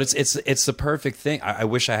 But it's the perfect thing. I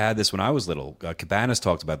wish I had this when I was little. Cabanas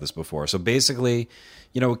talked about this before. So basically,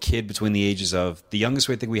 a kid between the ages of, the youngest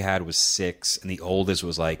I think we had was 6, and the oldest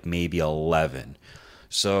was like maybe 11.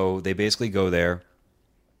 So they basically go there,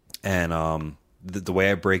 and the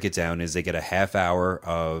way I break it down is they get a half hour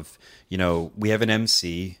of, we have an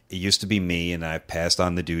MC. It used to be me, and I passed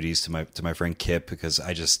on the duties to my friend Kip because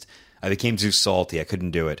I became too salty. I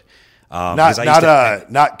couldn't do it.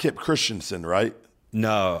 Not Kip Christensen, right?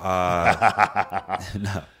 No,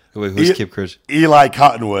 no. Wait, who's Kip Christensen? Eli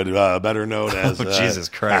Cottonwood, better known as. Oh, Jesus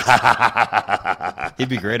Christ! He'd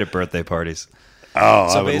be great at birthday parties. Oh,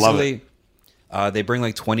 so I would love it. They bring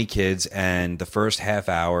like 20 kids, and the first half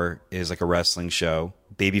hour is like a wrestling show.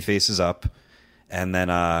 Babyface is up, and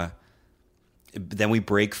then we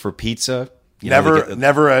break for pizza.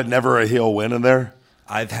 Never a heel win in there.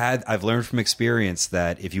 I've learned from experience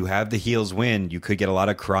that if you have the heels win, you could get a lot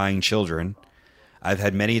of crying children. I've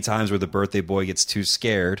had many times where the birthday boy gets too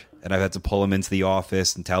scared, and I've had to pull him into the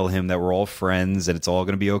office and tell him that we're all friends and it's all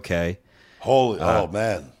going to be okay. Oh,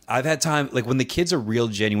 man. I've had time, like when the kid's a real,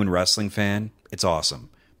 genuine wrestling fan, it's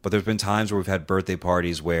awesome. But there's been times where we've had birthday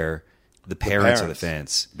parties where the parents are the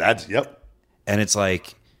fans. Yep. And it's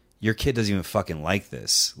like, your kid doesn't even fucking like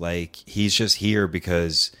this. Like, he's just here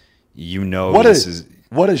because What a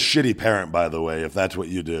shitty parent, by the way, if that's what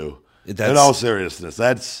you do. In all seriousness,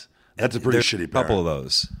 that's a pretty shitty parent. A couple of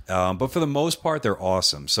those. But for the most part, they're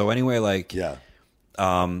awesome. So anyway, like... Yeah.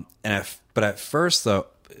 But at first, though...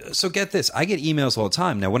 So get this. I get emails all the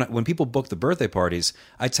time. Now, when people book the birthday parties,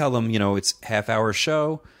 I tell them, it's half-hour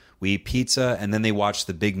show, we eat pizza, and then they watch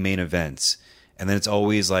the big main events. And then it's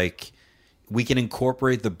always like... We can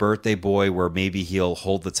incorporate the birthday boy where maybe he'll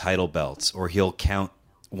hold the title belts or he'll count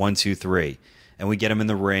 1, 2, 3. And we get him in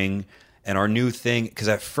the ring. And our new thing... Because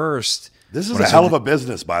at first... This is a hell of a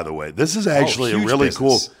business, by the way. This is actually a really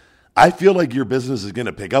business. Cool. I feel like your business is going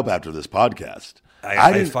to pick up after this podcast.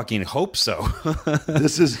 I fucking hope so.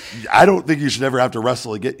 I don't think you should ever have to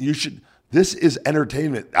wrestle again. This is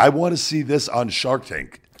entertainment. I want to see this on Shark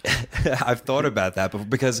Tank. I've thought about that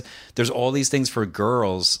because there's all these things for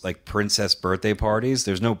girls, like princess birthday parties.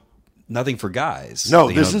 There's nothing for guys. No,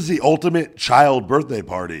 this is the ultimate child birthday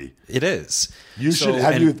party. It is.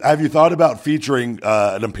 Have you thought about featuring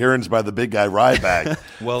an appearance by the big guy Ryback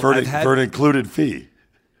for an included fee?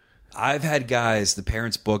 I've had guys, the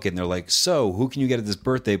parents book it, and they're like, so who can you get at this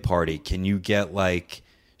birthday party? Can you get like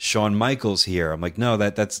Shawn Michaels here? I'm like, no,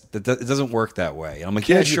 it doesn't work that way. And I'm like,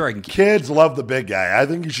 yeah, sure. I can. Kids love the big guy. I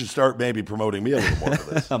think you should start maybe promoting me a little more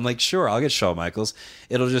for this. I'm like, sure, I'll get Shawn Michaels.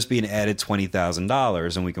 It'll just be an added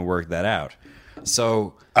 $20,000, and we can work that out.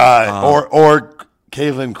 So, or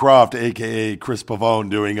Caitlin Croft, aka Chris Pavone,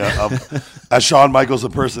 doing a Shawn Michaels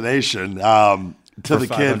impersonation to the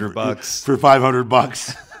kid $500 for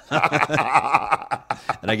 $500.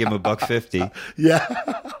 And I give him $150. Yeah.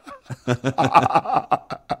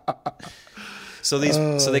 So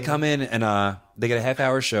they come in and they get a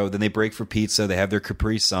half-hour show. Then they break for pizza. They have their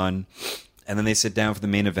Capri Sun, and then they sit down for the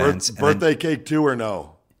main events. Birthday cake too, or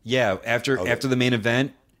no? Yeah, after the main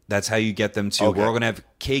event, that's how you get them to. Okay. We're all gonna have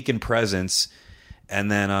cake and presents,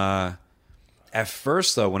 and then at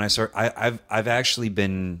first though, when I start, I've actually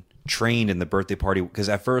been trained in the birthday party because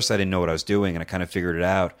at first I didn't know what I was doing, and I kind of figured it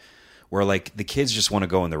out. Where like the kids just want to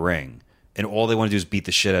go in the ring, and all they want to do is beat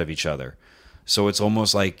the shit out of each other. So it's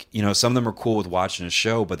almost like, some of them are cool with watching a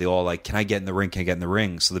show, but they all like, can I get in the ring? Can I get in the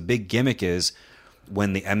ring? So the big gimmick is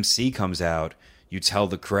when the MC comes out, you tell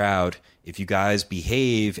the crowd, if you guys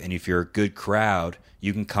behave and if you're a good crowd,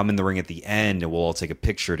 you can come in the ring at the end and we'll all take a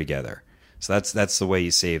picture together. So that's the way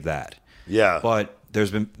you save that. Yeah. But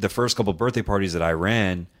there's been the first couple birthday parties that I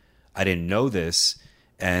ran, I didn't know this.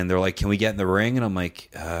 And they're like, can we get in the ring? And I'm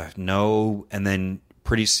like, no. And then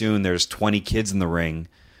pretty soon there's 20 kids in the ring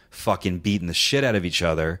fucking beating the shit out of each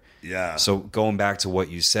other. Yeah. So going back to what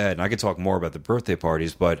you said, and I could talk more about the birthday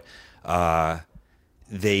parties, but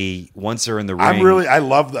once they're in the ring, I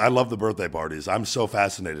love the birthday parties. I'm so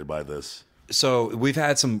fascinated by this. So we've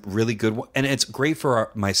had some really good, and it's great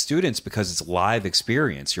for my students because it's live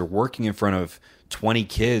experience. You're working in front of 20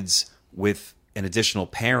 kids with an additional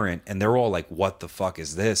parent, and they're all like, what the fuck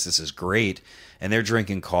is this? This is great. And they're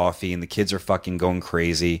drinking coffee, and the kids are fucking going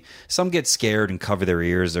crazy. Some get scared and cover their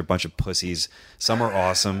ears. They're a bunch of pussies. Some are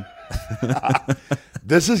awesome.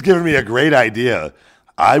 This has given me a great idea.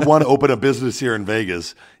 I want to open a business here in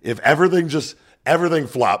Vegas. If everything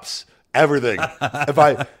flops,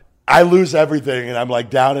 if I lose everything and I'm like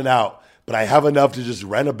down and out, but I have enough to just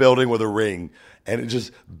rent a building with a ring, and it's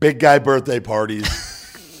just big guy birthday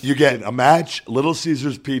parties. You get a match, Little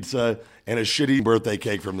Caesars pizza, and a shitty birthday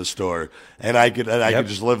cake from the store, and I could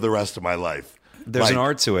just live the rest of my life. There's an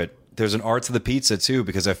art to it. There's an art to the pizza too,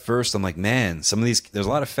 because at first I'm like, man, there's a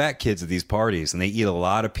lot of fat kids at these parties, and they eat a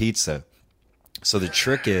lot of pizza. So the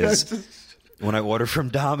trick is, when I order from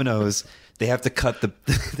Domino's, they have to cut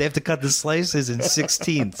the slices in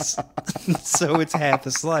 16ths, so it's half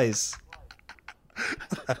a slice.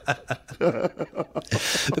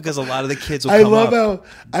 Because a lot of the kids will I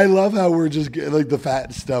love how we're just like the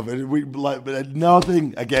fat stuff, and we like, but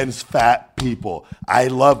nothing against fat people. I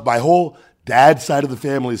love my whole dad's side of the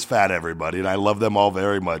family is fat, everybody, and I love them all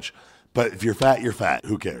very much. But if you're fat, you're fat.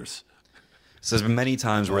 Who cares? So there's been many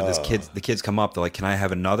times where the kids come up, they're like, "Can I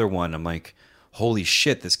have another one?" I'm like, "Holy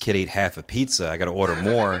shit, this kid ate half a pizza. I got to order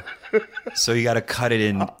more." So you got to cut it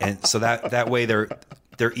in, and so that way they're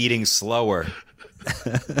eating slower.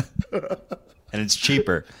 And it's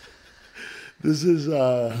cheaper. This is and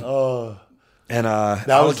that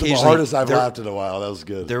was the hardest I've laughed in a while. That was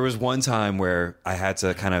good. There was one time where I had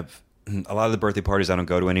to kind of, a lot of the birthday parties I don't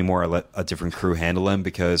go to anymore, I let a different crew handle them,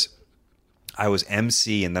 because I was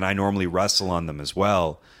MC and then I normally wrestle on them as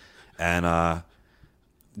well. And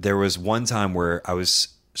there was one time where I was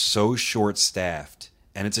so short staffed.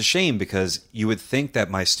 And it's a shame, because you would think that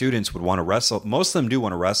my students would want to wrestle. Most of them do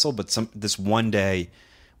want to wrestle, but this one day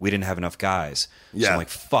we didn't have enough guys. Yeah. So I'm like,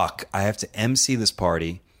 fuck, I have to MC this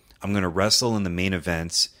party. I'm going to wrestle in the main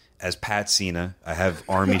events as Pat Cena. I have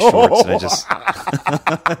army shorts, and I just...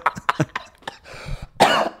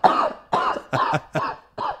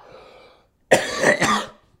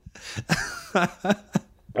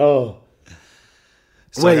 Oh.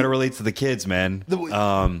 So I got to relate to the kids, man.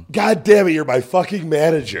 God damn it, you're my fucking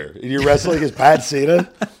manager, and you're wrestling as Pat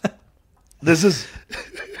Cena? This is...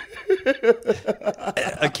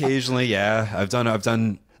 Occasionally, yeah. I've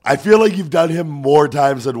done... I feel like you've done him more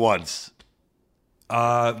times than once.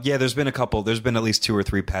 Yeah, there's been at least 2 or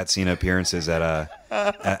 3 Pat Cena appearances at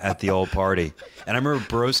the old party. And I remember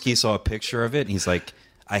Broski saw a picture of it, and he's like,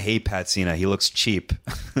 I hate Pat Cena. He looks cheap.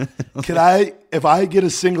 If I get a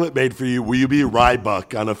singlet made for you, will you be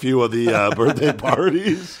Ryback on a few of the birthday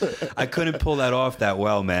parties? I couldn't pull that off that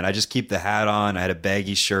well, man. I just keep the hat on. I had a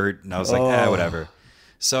baggy shirt, and I was like, whatever.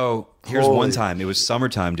 So here's one time. It was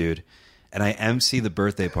summertime, dude. And I MC the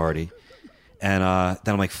birthday party. And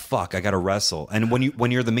then I'm like, fuck, I got to wrestle. And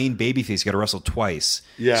when you're the main babyface, you got to wrestle twice.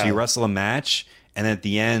 Yeah. So you wrestle a match, and then at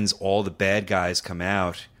the end, all the bad guys come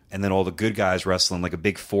out, and then all the good guys wrestle in like a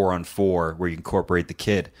big 4-on-4 where you incorporate the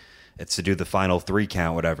kid. It's to do the final 3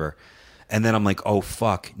 count, whatever. And then I'm like, oh,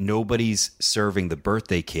 fuck, nobody's serving the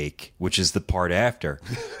birthday cake, which is the part after.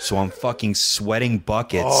 So I'm fucking sweating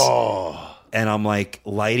buckets. Oh. And I'm like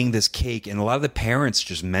lighting this cake, and a lot of the parents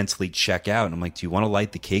just mentally check out. And I'm like, do you want to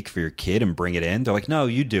light the cake for your kid and bring it in? They're like, no,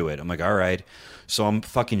 you do it. I'm like, all right. So I'm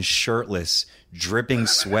fucking shirtless, dripping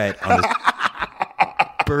sweat on this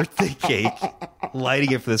birthday cake,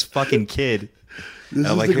 lighting it for this fucking kid. This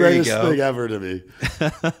is like, the greatest thing ever to me.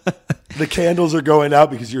 The candles are going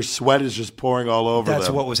out because your sweat is just pouring all over them.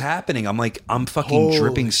 That's what was happening. I'm like, I'm fucking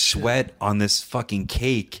dripping sweat on this fucking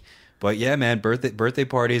cake. But yeah, man, birthday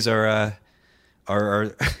parties are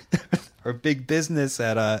big business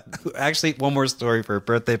at actually, one more story for a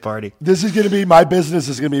birthday party. This is going to be my business.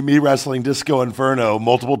 Is going to be me wrestling Disco Inferno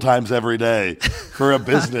multiple times every day for a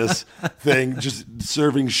business thing, just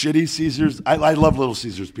serving shitty Caesars. I love Little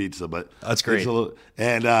Caesars pizza, but that's great.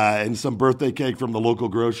 And some birthday cake from the local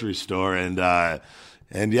grocery store, and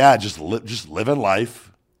yeah, just living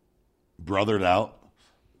life, brothered out.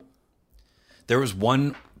 There was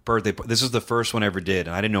one birthday. This is the first one I ever did,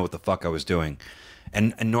 and I didn't know what the fuck I was doing.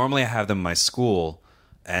 And normally I have them in my school,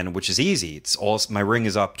 and which is easy. It's all, my ring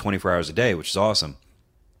is up 24 hours a day, which is awesome.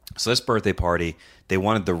 So this birthday party, they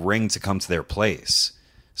wanted the ring to come to their place.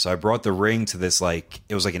 So I brought the ring to this, like,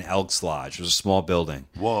 it was like an Elks Lodge. It was a small building.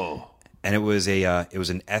 Whoa! And it was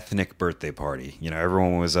an ethnic birthday party. You know,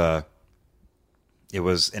 everyone was it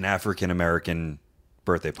was an African American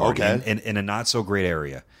birthday party in a not so great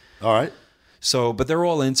area. All right. So, but they're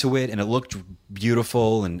all into it, and it looked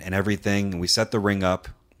beautiful and everything. And we set the ring up,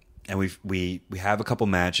 and we have a couple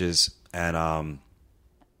matches, and I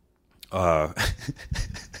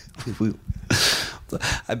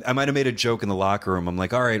might have made a joke in the locker room. I'm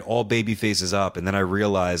like, all right, all baby faces up, and then I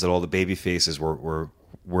realized that all the baby faces were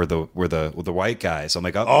the white guys. So I'm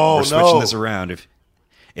like, we're switching this around.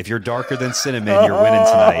 If you're darker than cinnamon, you're winning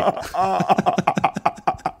tonight.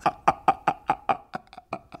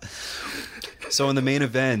 So in the main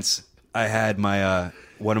events, I had my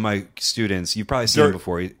one of my students. You've probably seen him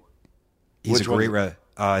before. He's a great.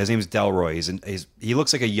 His name is Delroy. He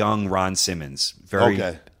looks like a young Ron Simmons.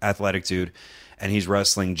 Very athletic dude, and he's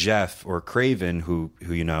wrestling Jeff or Craven, who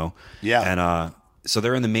you know. Yeah. And so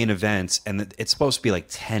they're in the main event, and it's supposed to be like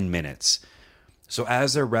 10 minutes. So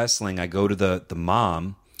as they're wrestling, I go to the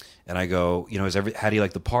mom, and I go, you know, how do you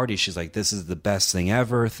like the party? She's like, this is the best thing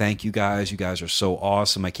ever. Thank you guys. You guys are so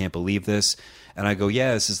awesome. I can't believe this. And I go,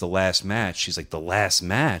 yeah, this is the last match. She's like, the last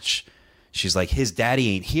match? She's like, his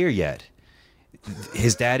daddy ain't here yet.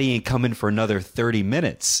 His daddy ain't coming for another 30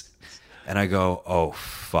 minutes. And I go, oh,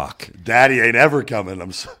 fuck. Daddy ain't ever coming.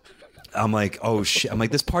 I'm like, oh, shit. I'm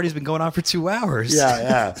like, this party's been going on for 2 hours.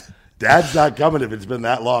 Yeah. Dad's not coming if it's been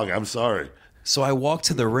that long. I'm sorry. So I walk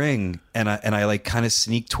to the ring, and I like kind of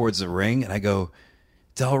sneak towards the ring, and I go,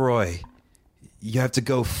 Delroy, you have to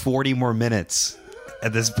go 40 more minutes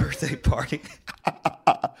at this birthday party.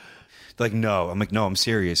 Like, no. I'm like, no, I'm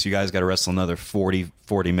serious. You guys got to wrestle another 40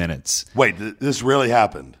 minutes. Wait, this really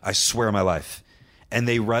happened? I swear on my life. And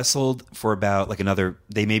they wrestled for about like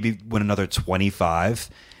they maybe went another 25.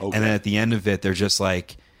 Okay. And then at the end of it, they're just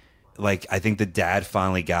like I think the dad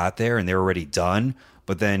finally got there and they were already done.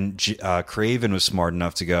 But then Craven was smart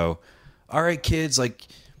enough to go, all right, kids, like,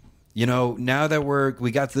 you know, now that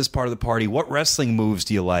we got to this part of the party, what wrestling moves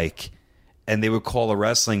do you like? And they would call a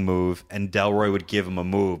wrestling move, and Delroy would give him a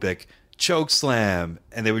move, like choke slam,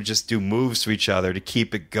 and they would just do moves to each other to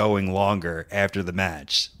keep it going longer after the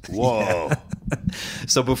match. Whoa. Yeah.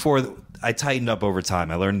 So before I tightened up over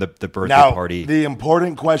time, I learned the birthday now, party. The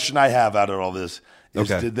important question I have out of all this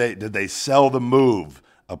is, okay, did they sell the move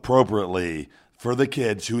appropriately for the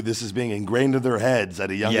kids who this is being ingrained in their heads at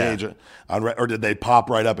a young age, or did they pop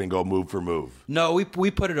right up and go move for move? No, we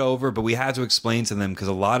put it over, but we had to explain to them because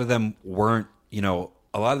a lot of them weren't, you know,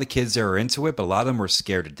 a lot of the kids there are into it, but a lot of them were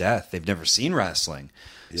scared to death. They've never seen wrestling.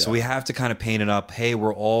 Yeah. So we have to kind of paint it up. Hey,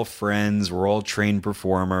 we're all friends. We're all trained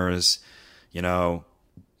performers. You know,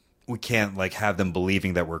 we can't like have them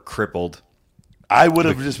believing that we're crippled. I would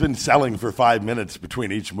have just been selling for 5 minutes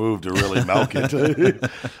between each move to really milk it.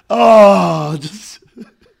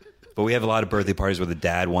 But we have a lot of birthday parties where the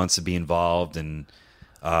dad wants to be involved, and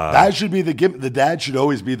that should be the dad should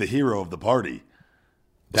always be the hero of the party.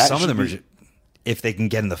 Some of them are, if they can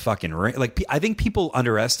get in the fucking ring. Like, I think people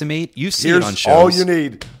underestimate. You see it on shows. All you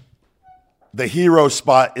need. The hero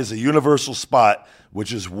spot is a universal spot,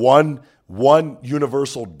 which is one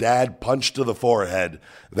universal dad punch to the forehead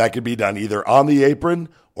that could be done either on the apron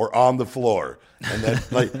or on the floor. And then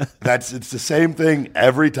it's the same thing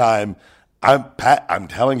every time. I'm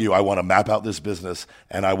telling you, I want to map out this business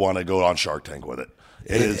and I want to go on Shark Tank with it.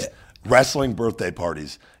 It is wrestling birthday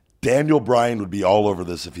parties. Daniel Bryan would be all over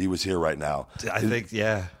this if he was here right now. I think,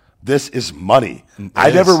 yeah. This is money.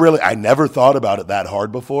 I never thought about it that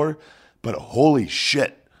hard before, but holy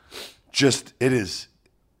shit. It is.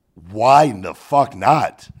 Why the fuck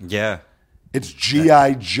not? Yeah. It's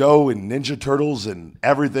G.I. Joe and Ninja Turtles and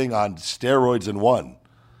everything on steroids in one.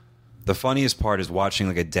 The funniest part is watching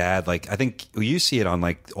like a dad, like I think you see it on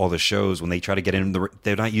like all the shows when they try to get in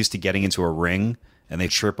they're not used to getting into a ring and they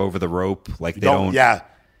trip over the rope like they don't. Yeah.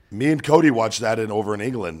 Me and Cody watched that over in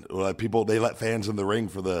England. They let fans in the ring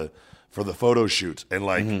for the photo shoots, and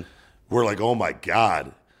like we're like, oh my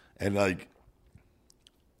god, and like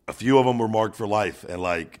a few of them were marked for life, and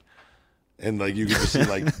you could just see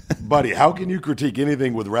like, buddy, how can you critique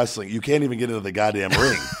anything with wrestling? You can't even get into the goddamn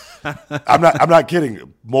ring. I'm not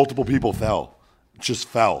kidding. Multiple people just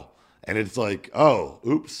fell, and it's like, oh,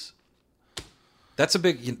 oops. That's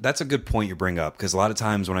a good point you bring up, because a lot of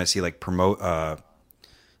times when I see like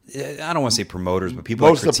I don't want to say promoters, but people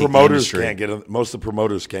most of the promoters can't get in. Most of the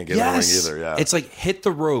promoters can't get in the ring either. Yeah, it's like hit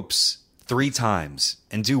the ropes 3 times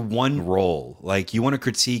and do one roll. Like you want to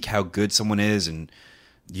critique how good someone is, and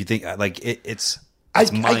you think like it's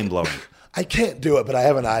mind blowing. I can't do it, but I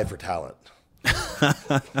have an eye for talent.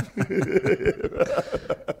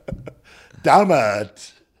 Damn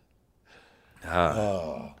it!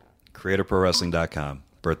 CreatorProWrestling.com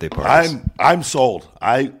birthday parties. I'm sold.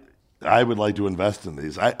 I would like to invest in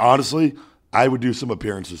these. I would do some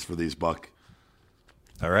appearances for these, Buck.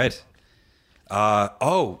 All right.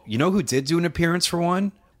 You know who did do an appearance for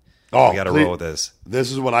one? Oh, we got to roll with this.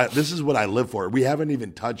 This is what I live for. We haven't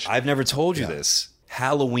even touched. I've never told you this.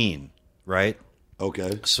 Halloween, right?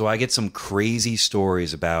 Okay. So I get some crazy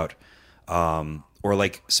stories about, or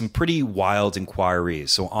like some pretty wild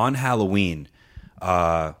inquiries. So on Halloween,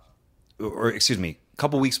 a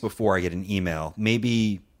couple weeks before, I get an email,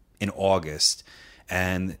 maybe in August,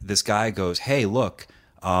 and this guy goes, hey, look,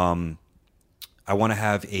 I want to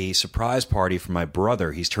have a surprise party for my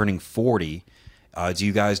brother. He's turning 40. Do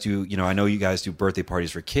you guys do, I know you guys do birthday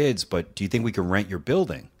parties for kids, but do you think we can rent your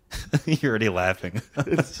building? You're already laughing.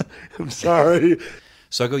 I'm sorry.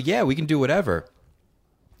 So I go, yeah, we can do whatever.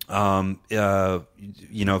 You know,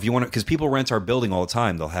 if you want to, because people rent our building all the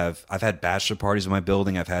time. I've had bachelor parties in my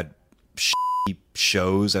building. I've had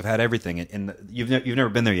shows. I've had everything. And you've never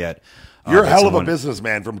been there yet. You're a hell of a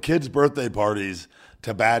businessman, from kids' birthday parties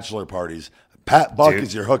to bachelor parties. Pat Buck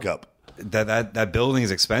is your hookup. That building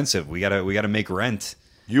is expensive. We gotta make rent.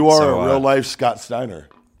 You are a real life Scott Steiner.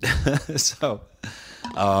 So,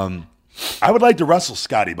 I would like to wrestle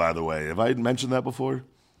Scotty. By the way, have I mentioned that before?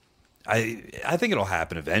 I think it'll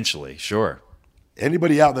happen eventually. Sure.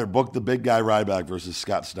 Anybody out there, book the big guy Ryback versus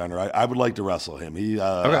Scott Steiner. I would like to wrestle him.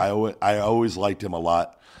 I always liked him a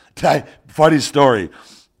lot. Funny story.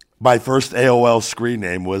 My first AOL screen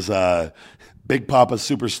name was Big Papa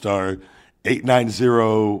Superstar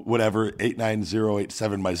 890 whatever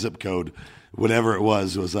 89087. My zip code, whatever it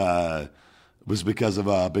was because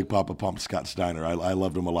of Big Papa Pump Scott Steiner. I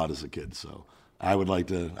loved him a lot as a kid, so I would like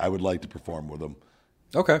to perform with him.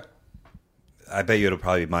 Okay. I bet you it'll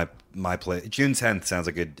probably be my play. June 10th sounds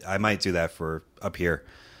like good. I might do that for up here.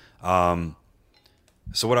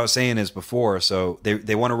 So what I was saying is before, so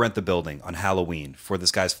they want to rent the building on Halloween for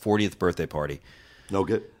this guy's 40th birthday party.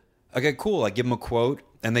 Okay. Okay, cool. I give him a quote,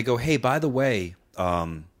 and they go, "Hey, by the way,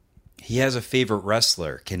 he has a favorite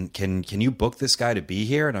wrestler. Can you book this guy to be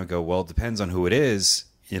here?" And I go, "Well, it depends on who it is,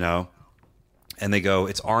 you know." And they go,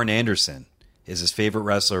 "It's Arn Anderson. Is his favorite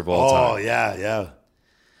wrestler of all time." Oh yeah.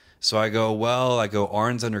 So I go,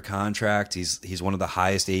 Arn's under contract. He's one of the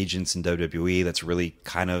highest agents in WWE. That's really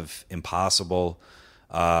kind of impossible.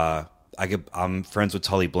 I'm friends with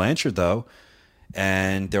Tully Blanchard though,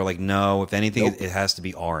 and they're like, no, if anything, it has to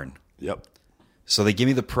be Arn. Yep. So they give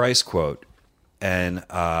me the price quote, and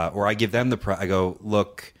or I give them the price. I go,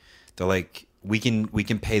 look, they're like, we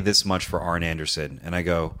can pay this much for Arn Anderson, and I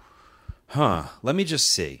go, let me just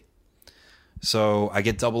see. So I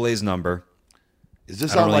get Double A's number. Does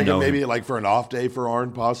this sound like maybe like for an off day for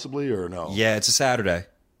Arn, possibly, or no? Yeah, it's a Saturday.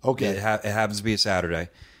 Okay. It happens to be a Saturday.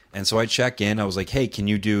 And so I check in. I was like, hey, can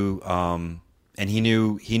you do and he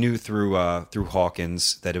knew through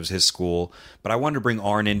Hawkins that it was his school, but I wanted to bring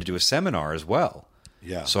Arn in to do a seminar as well.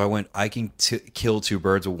 Yeah. So I went, I can kill two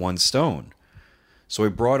birds with one stone. So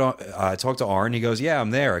I talked to Arn. He goes, yeah,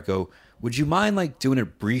 I'm there. I go, would you mind like doing a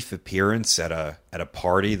brief appearance at a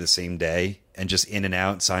party the same day and just in and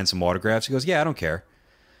out and sign some autographs? He goes, yeah, I don't care.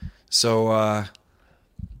 So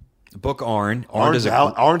book Arn. Arn's a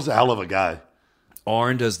hell of a guy.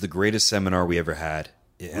 Arn does the greatest seminar we ever had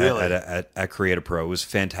at Creative Pro. It was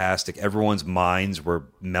fantastic. Everyone's minds were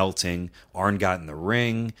melting. Arn got in the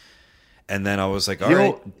ring. And then I was like, all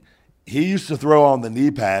right. He used to throw on the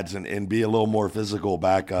knee pads and be a little more physical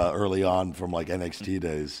back early on from like NXT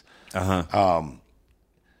days. Uh-huh.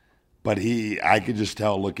 But I could just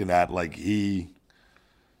tell looking at like he's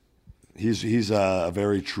a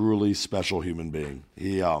very truly special human being.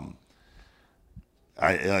 He's a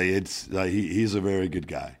very good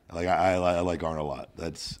guy. Like I like Arn a lot.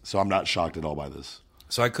 So I'm not shocked at all by this.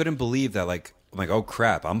 So I couldn't believe that. Like I'm like, oh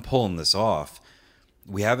crap, I'm pulling this off.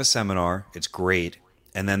 We have a seminar. It's great.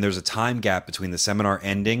 And then there's a time gap between the seminar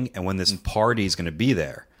ending and when this party is going to be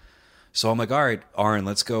there. So I'm like, all right, Arn,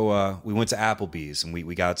 let's go. We went to Applebee's and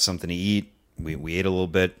we got something to eat. We ate a little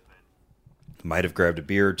bit. Might have grabbed a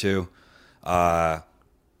beer or two. And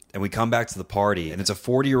we come back to the party, and it's a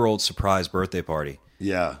 40-year-old surprise birthday party.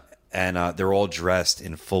 Yeah. And they're all dressed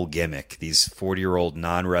in full gimmick. These 40-year-old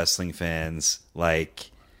non-wrestling fans,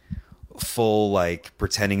 like, full, like,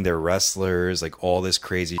 pretending they're wrestlers, like, all this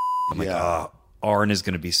crazy shit. I'm like, Arn is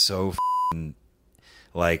going to be so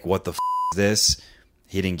like, what the is this?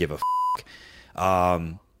 He didn't give a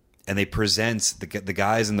and they present the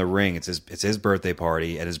guys in the ring. It's his birthday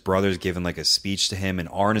party, and his brother's giving like a speech to him, and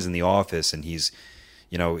Arn is in the office, and he's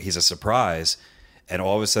a surprise, and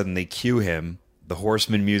all of a sudden they cue him. The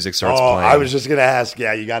Horseman music starts playing. I was just gonna ask.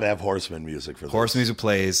 Yeah, you got to have Horseman music for this. Horseman music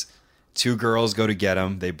plays. Two girls go to get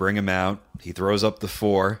him. They bring him out. He throws up the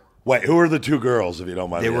 4. Wait, who are the two girls, if you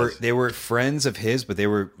don't mind? They were friends of his, but they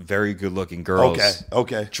were very good looking girls.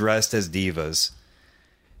 Okay. Dressed as divas.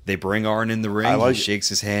 They bring Arn in the ring. He shakes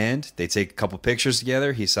his hand. They take a couple pictures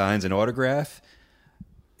together. He signs an autograph.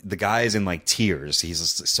 The guy is in like tears.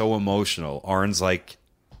 He's so emotional. Arn's like,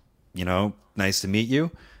 nice to meet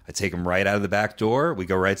you. I take him right out of the back door. We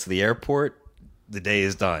go right to the airport. The day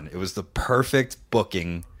is done. It was the perfect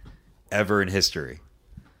booking ever in history.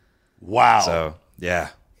 Wow. So, yeah.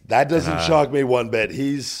 That doesn't shock me one bit.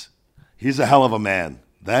 He's a hell of a man.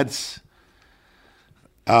 That's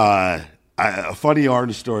a funny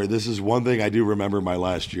Arn story. This is one thing I do remember my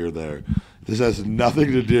last year there. This has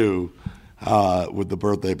nothing to do with the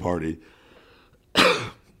birthday party.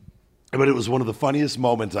 But it was one of the funniest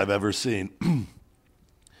moments I've ever seen.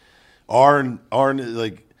 Arn,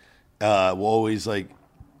 like, will always, like,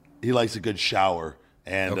 he likes a good shower.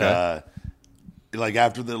 And, like,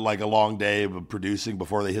 after a long day of producing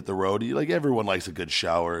before they hit the road, everyone likes a good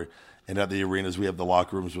shower. And at the arenas, we have the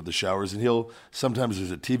locker rooms with the showers. And sometimes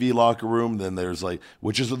there's a TV locker room, then there's, like,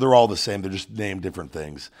 they're all the same. They're just named different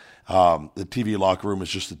things. The TV locker room is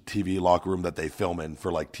just a TV locker room that they film in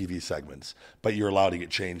for, like, TV segments. But you're allowed to get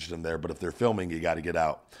changed in there. But if they're filming, you got to get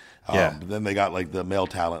out. But then they got, like, the male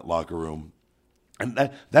talent locker room.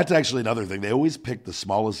 And that's actually another thing. They always pick the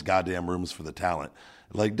smallest goddamn rooms for the talent.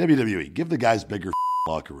 Like WWE, give the guys bigger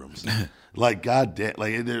locker rooms. Like, goddamn,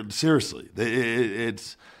 like, seriously,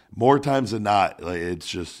 it's more times than not. Like, it's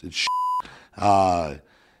shit. But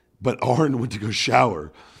Arn went to go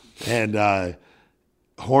shower, and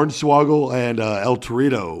Hornswoggle and El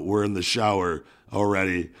Torito were in the shower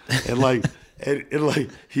already, and like, and like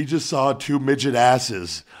he just saw two midget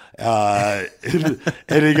asses, and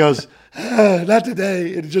he goes, "Not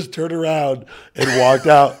today," and just turned around and walked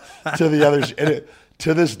out to the other. And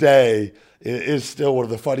to this day, it is still one of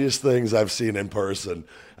the funniest things I've seen in person.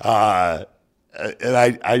 And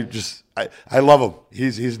I love him.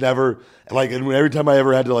 He's never, like, and every time I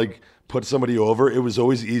ever had to, like, put somebody over, it was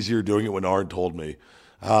always easier doing it when Arn told me.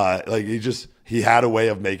 Like, he had a way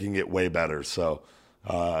of making it way better. So,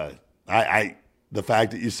 the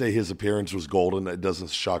fact that you say his appearance was golden, it doesn't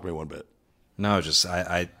shock me one bit. No,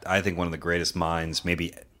 I think one of the greatest minds,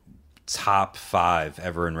 maybe top 5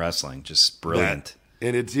 ever in wrestling. Just brilliant.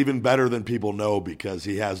 And it's even better than people know because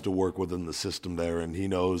he has to work within the system there, and he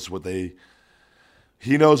knows what he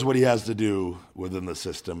has to do within the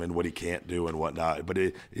system and what he can't do and whatnot. But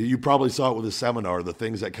you probably saw it with his seminar, the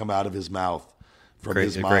things that come out of his mouth from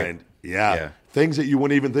his mind. Yeah. Things that you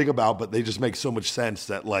wouldn't even think about, but they just make so much sense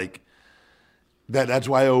that, like, that's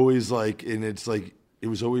why I always, like, and it's like, it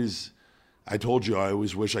was always, I told you, I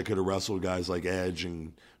always wish I could have wrestled guys like Edge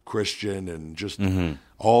and Christian and just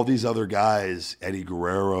all these other guys, Eddie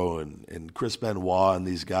Guerrero and Chris Benoit and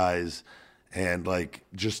these guys. And, like,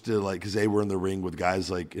 just to, like, because they were in the ring with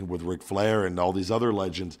guys like, and with Ric Flair and all these other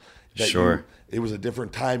legends. Sure. It was a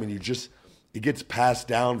different time, and it gets passed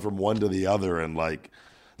down from one to the other. And, like,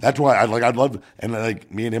 that's why I'd love, and,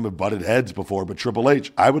 like, me and him have butted heads before, but Triple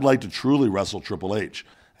H, I would like to truly wrestle Triple H.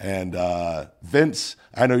 And Vince,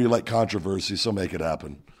 I know you like controversy, so make it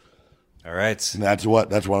happen. All right. And that's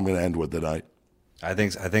what I'm going to end with tonight. I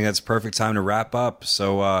think that's perfect time to wrap up.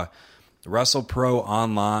 So,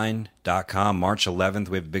 WrestleProOnline.com, March 11th.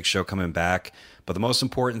 We have a big show coming back. But the most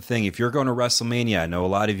important thing, if you're going to WrestleMania, I know a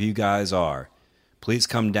lot of you guys are, please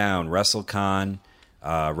come down. WrestleCon,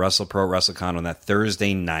 WrestlePro, WrestleCon on that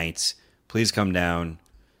Thursday night. Please come down,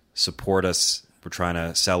 support us. We're trying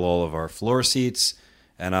to sell all of our floor seats.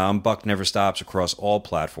 And I'm Buck Never Stops across all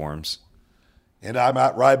platforms. And I'm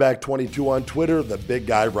at Ryback22 on Twitter, the big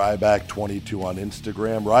guy Ryback22 on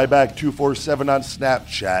Instagram, Ryback247 on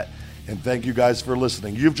Snapchat. And thank you guys for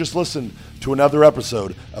listening. You've just listened to another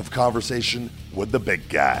episode of Conversation with the Big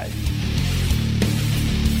Guy.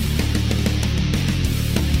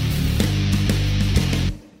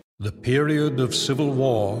 The period of civil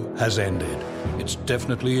war has ended. It's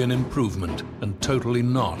definitely an improvement and totally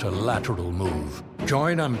not a lateral move.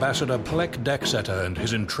 Join Ambassador Plek Dexeter and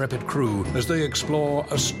his intrepid crew as they explore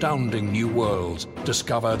astounding new worlds,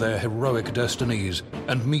 discover their heroic destinies,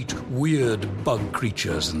 and meet weird bug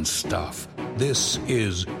creatures and stuff. This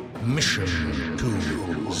is Mission to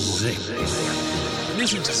Zix.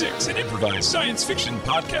 Mission to Zix, an improvised science fiction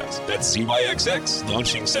podcast. That's ZYXX,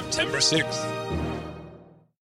 launching September 6th.